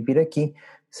de vivir aquí,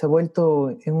 se ha vuelto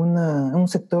en un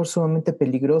sector sumamente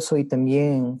peligroso y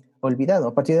también olvidado.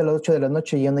 A partir de las 8 de la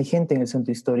noche ya no hay gente en el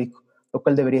centro histórico, lo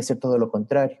cual debería ser todo lo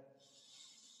contrario.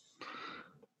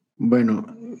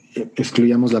 Bueno,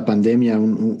 excluyamos la pandemia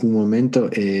un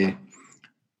momento.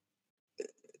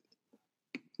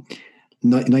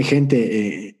 No hay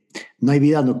gente, no hay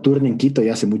vida nocturna en Quito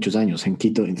ya hace muchos años, en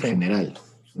Quito en Sí, general.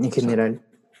 en O sea, general,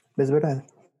 es verdad.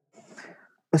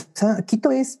 Pues, o sea, Quito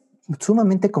es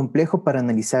sumamente complejo para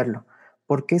analizarlo,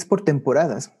 porque es por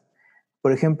temporadas.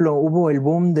 Por ejemplo, hubo el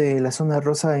boom de la zona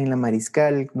rosa en la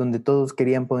Mariscal, donde todos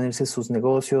querían ponerse sus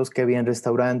negocios, que habían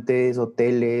restaurantes,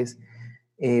 hoteles,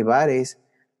 bares,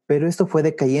 pero esto fue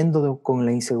decayendo con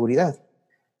la inseguridad.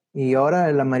 Y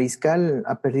ahora la Mariscal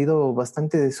ha perdido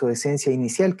bastante de su esencia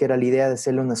inicial, que era la idea de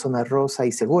hacerle una zona rosa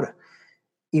y segura.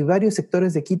 Y varios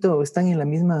sectores de Quito están en la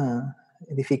misma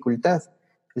dificultad.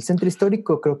 El centro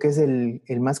histórico creo que es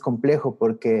el más complejo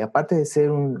porque aparte de ser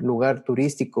un lugar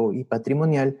turístico y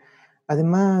patrimonial,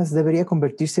 además debería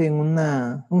convertirse en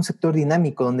un sector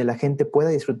dinámico donde la gente pueda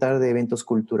disfrutar de eventos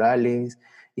culturales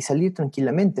y salir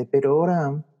tranquilamente. Pero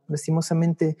ahora,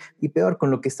 lastimosamente, y peor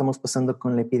con lo que estamos pasando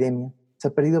con la epidemia, se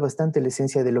ha perdido bastante la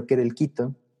esencia de lo que era el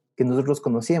Quito, que nosotros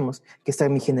conocíamos, que esta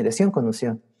mi generación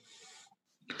conoció.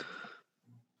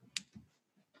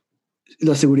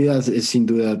 la seguridad es sin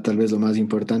duda tal vez lo más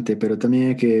importante, pero también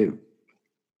hay que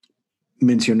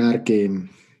mencionar que,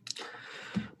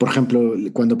 por ejemplo,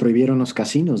 cuando prohibieron los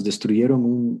casinos, destruyeron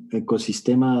un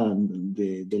ecosistema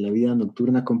de la vida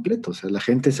nocturna completo. O sea, la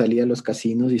gente salía a los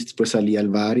casinos y después salía al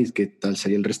bar y que tal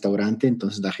salía al restaurante,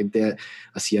 entonces la gente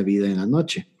hacía vida en la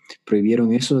noche.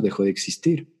 Prohibieron eso, dejó de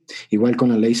existir. Igual con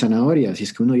la ley zanahoria, si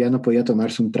es que uno ya no podía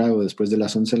tomarse un trago después de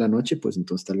las 11 de la noche, pues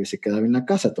entonces tal vez se quedaba en la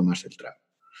casa a tomarse el trago.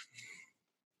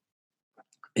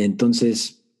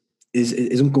 Entonces,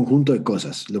 es un conjunto de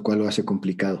cosas, lo cual lo hace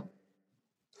complicado.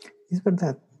 Es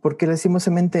verdad, porque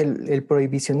lastimosamente el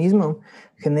prohibicionismo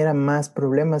genera más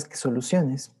problemas que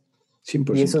soluciones. Y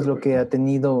eso 100% es de lo acuerdo. que ha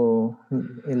tenido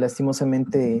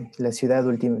lastimosamente la ciudad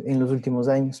en los últimos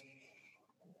años.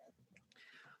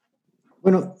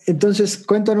 Bueno, entonces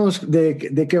cuéntanos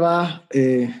de qué va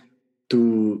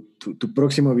tu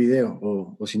próximo video,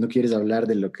 o si no quieres hablar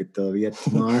de lo que todavía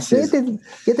no No, ya haces.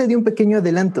 te di un pequeño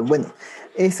adelanto. Bueno,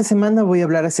 esta semana voy a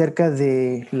hablar acerca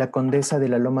de la condesa de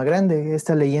la Loma Grande,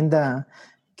 esta leyenda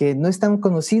que no es tan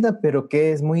conocida, pero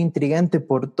que es muy intrigante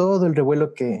por todo el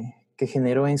revuelo que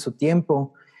generó en su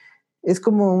tiempo. Es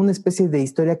como una especie de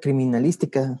historia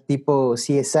criminalística, tipo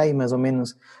CSI más o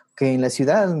menos, que en la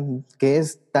ciudad, que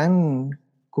es tan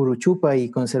curuchupa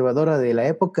y conservadora de la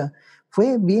época,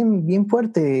 fue bien, bien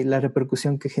fuerte la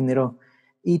repercusión que generó.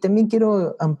 Y también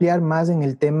quiero ampliar más en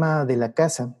el tema de la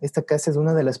casa. Esta casa es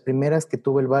una de las primeras que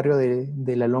tuvo el barrio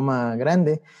de la Loma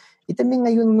Grande. Y también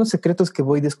hay unos secretos que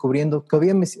voy descubriendo.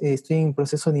 Todavía estoy en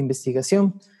proceso de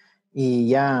investigación, y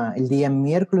ya el día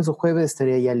miércoles o jueves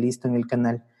estaría ya listo en el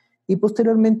canal. Y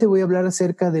posteriormente voy a hablar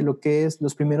acerca de lo que es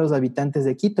los primeros habitantes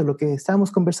de Quito, lo que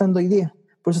estábamos conversando hoy día.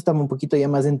 Por eso estaba un poquito ya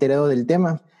más enterado del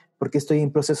tema, porque estoy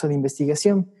en proceso de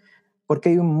investigación, porque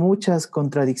hay muchas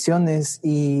contradicciones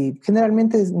y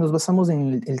generalmente nos basamos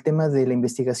en el tema de la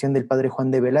investigación del padre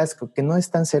Juan de Velasco, que no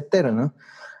es tan certero, ¿no?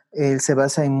 Él se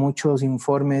basa en muchos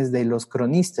informes de los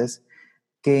cronistas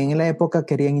que en la época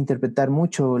querían interpretar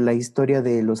mucho la historia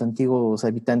de los antiguos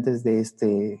habitantes de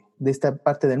esta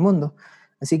parte del mundo.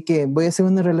 Así que voy a hacer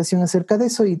una relación acerca de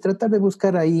eso y tratar de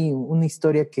buscar ahí una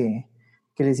historia que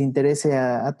les interese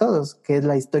a todos, que es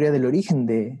la historia del origen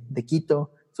de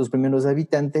Quito, sus primeros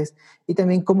habitantes, y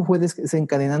también cómo fue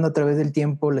desencadenando a través del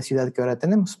tiempo la ciudad que ahora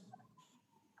tenemos.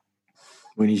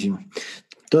 Buenísimo.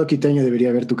 Todo quiteño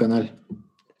debería ver tu canal.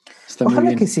 Está muy Ojalá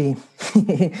bien. que sí.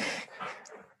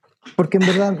 Porque en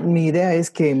verdad mi idea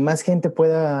es que más gente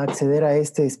pueda acceder a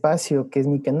este espacio que es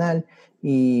mi canal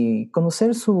y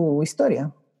conocer su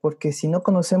historia, porque si no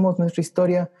conocemos nuestra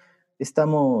historia,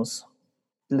 estamos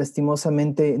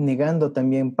lastimosamente negando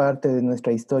también parte de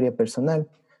nuestra historia personal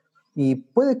y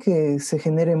puede que se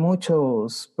genere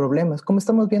muchos problemas, como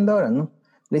estamos viendo ahora, ¿no?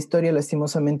 La historia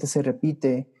lastimosamente se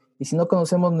repite y si no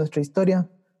conocemos nuestra historia,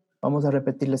 vamos a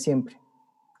repetirla siempre,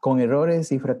 con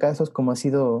errores y fracasos como ha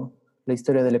sido la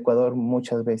historia del Ecuador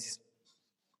muchas veces.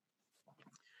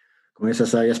 Con esas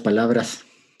sabias palabras,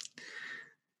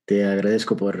 te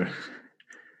agradezco por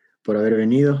haber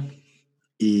venido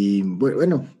y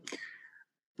bueno,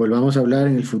 volvamos a hablar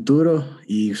en el futuro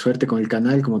y suerte con el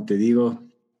canal, como te digo,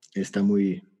 está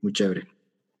muy, muy chévere.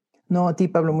 No, a ti,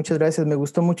 Pablo, muchas gracias. Me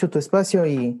gustó mucho tu espacio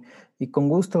y con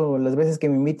gusto, las veces que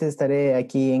me invites, estaré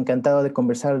aquí encantado de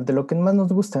conversar de lo que más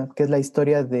nos gusta, que es la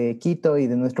historia de Quito y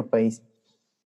de nuestro país.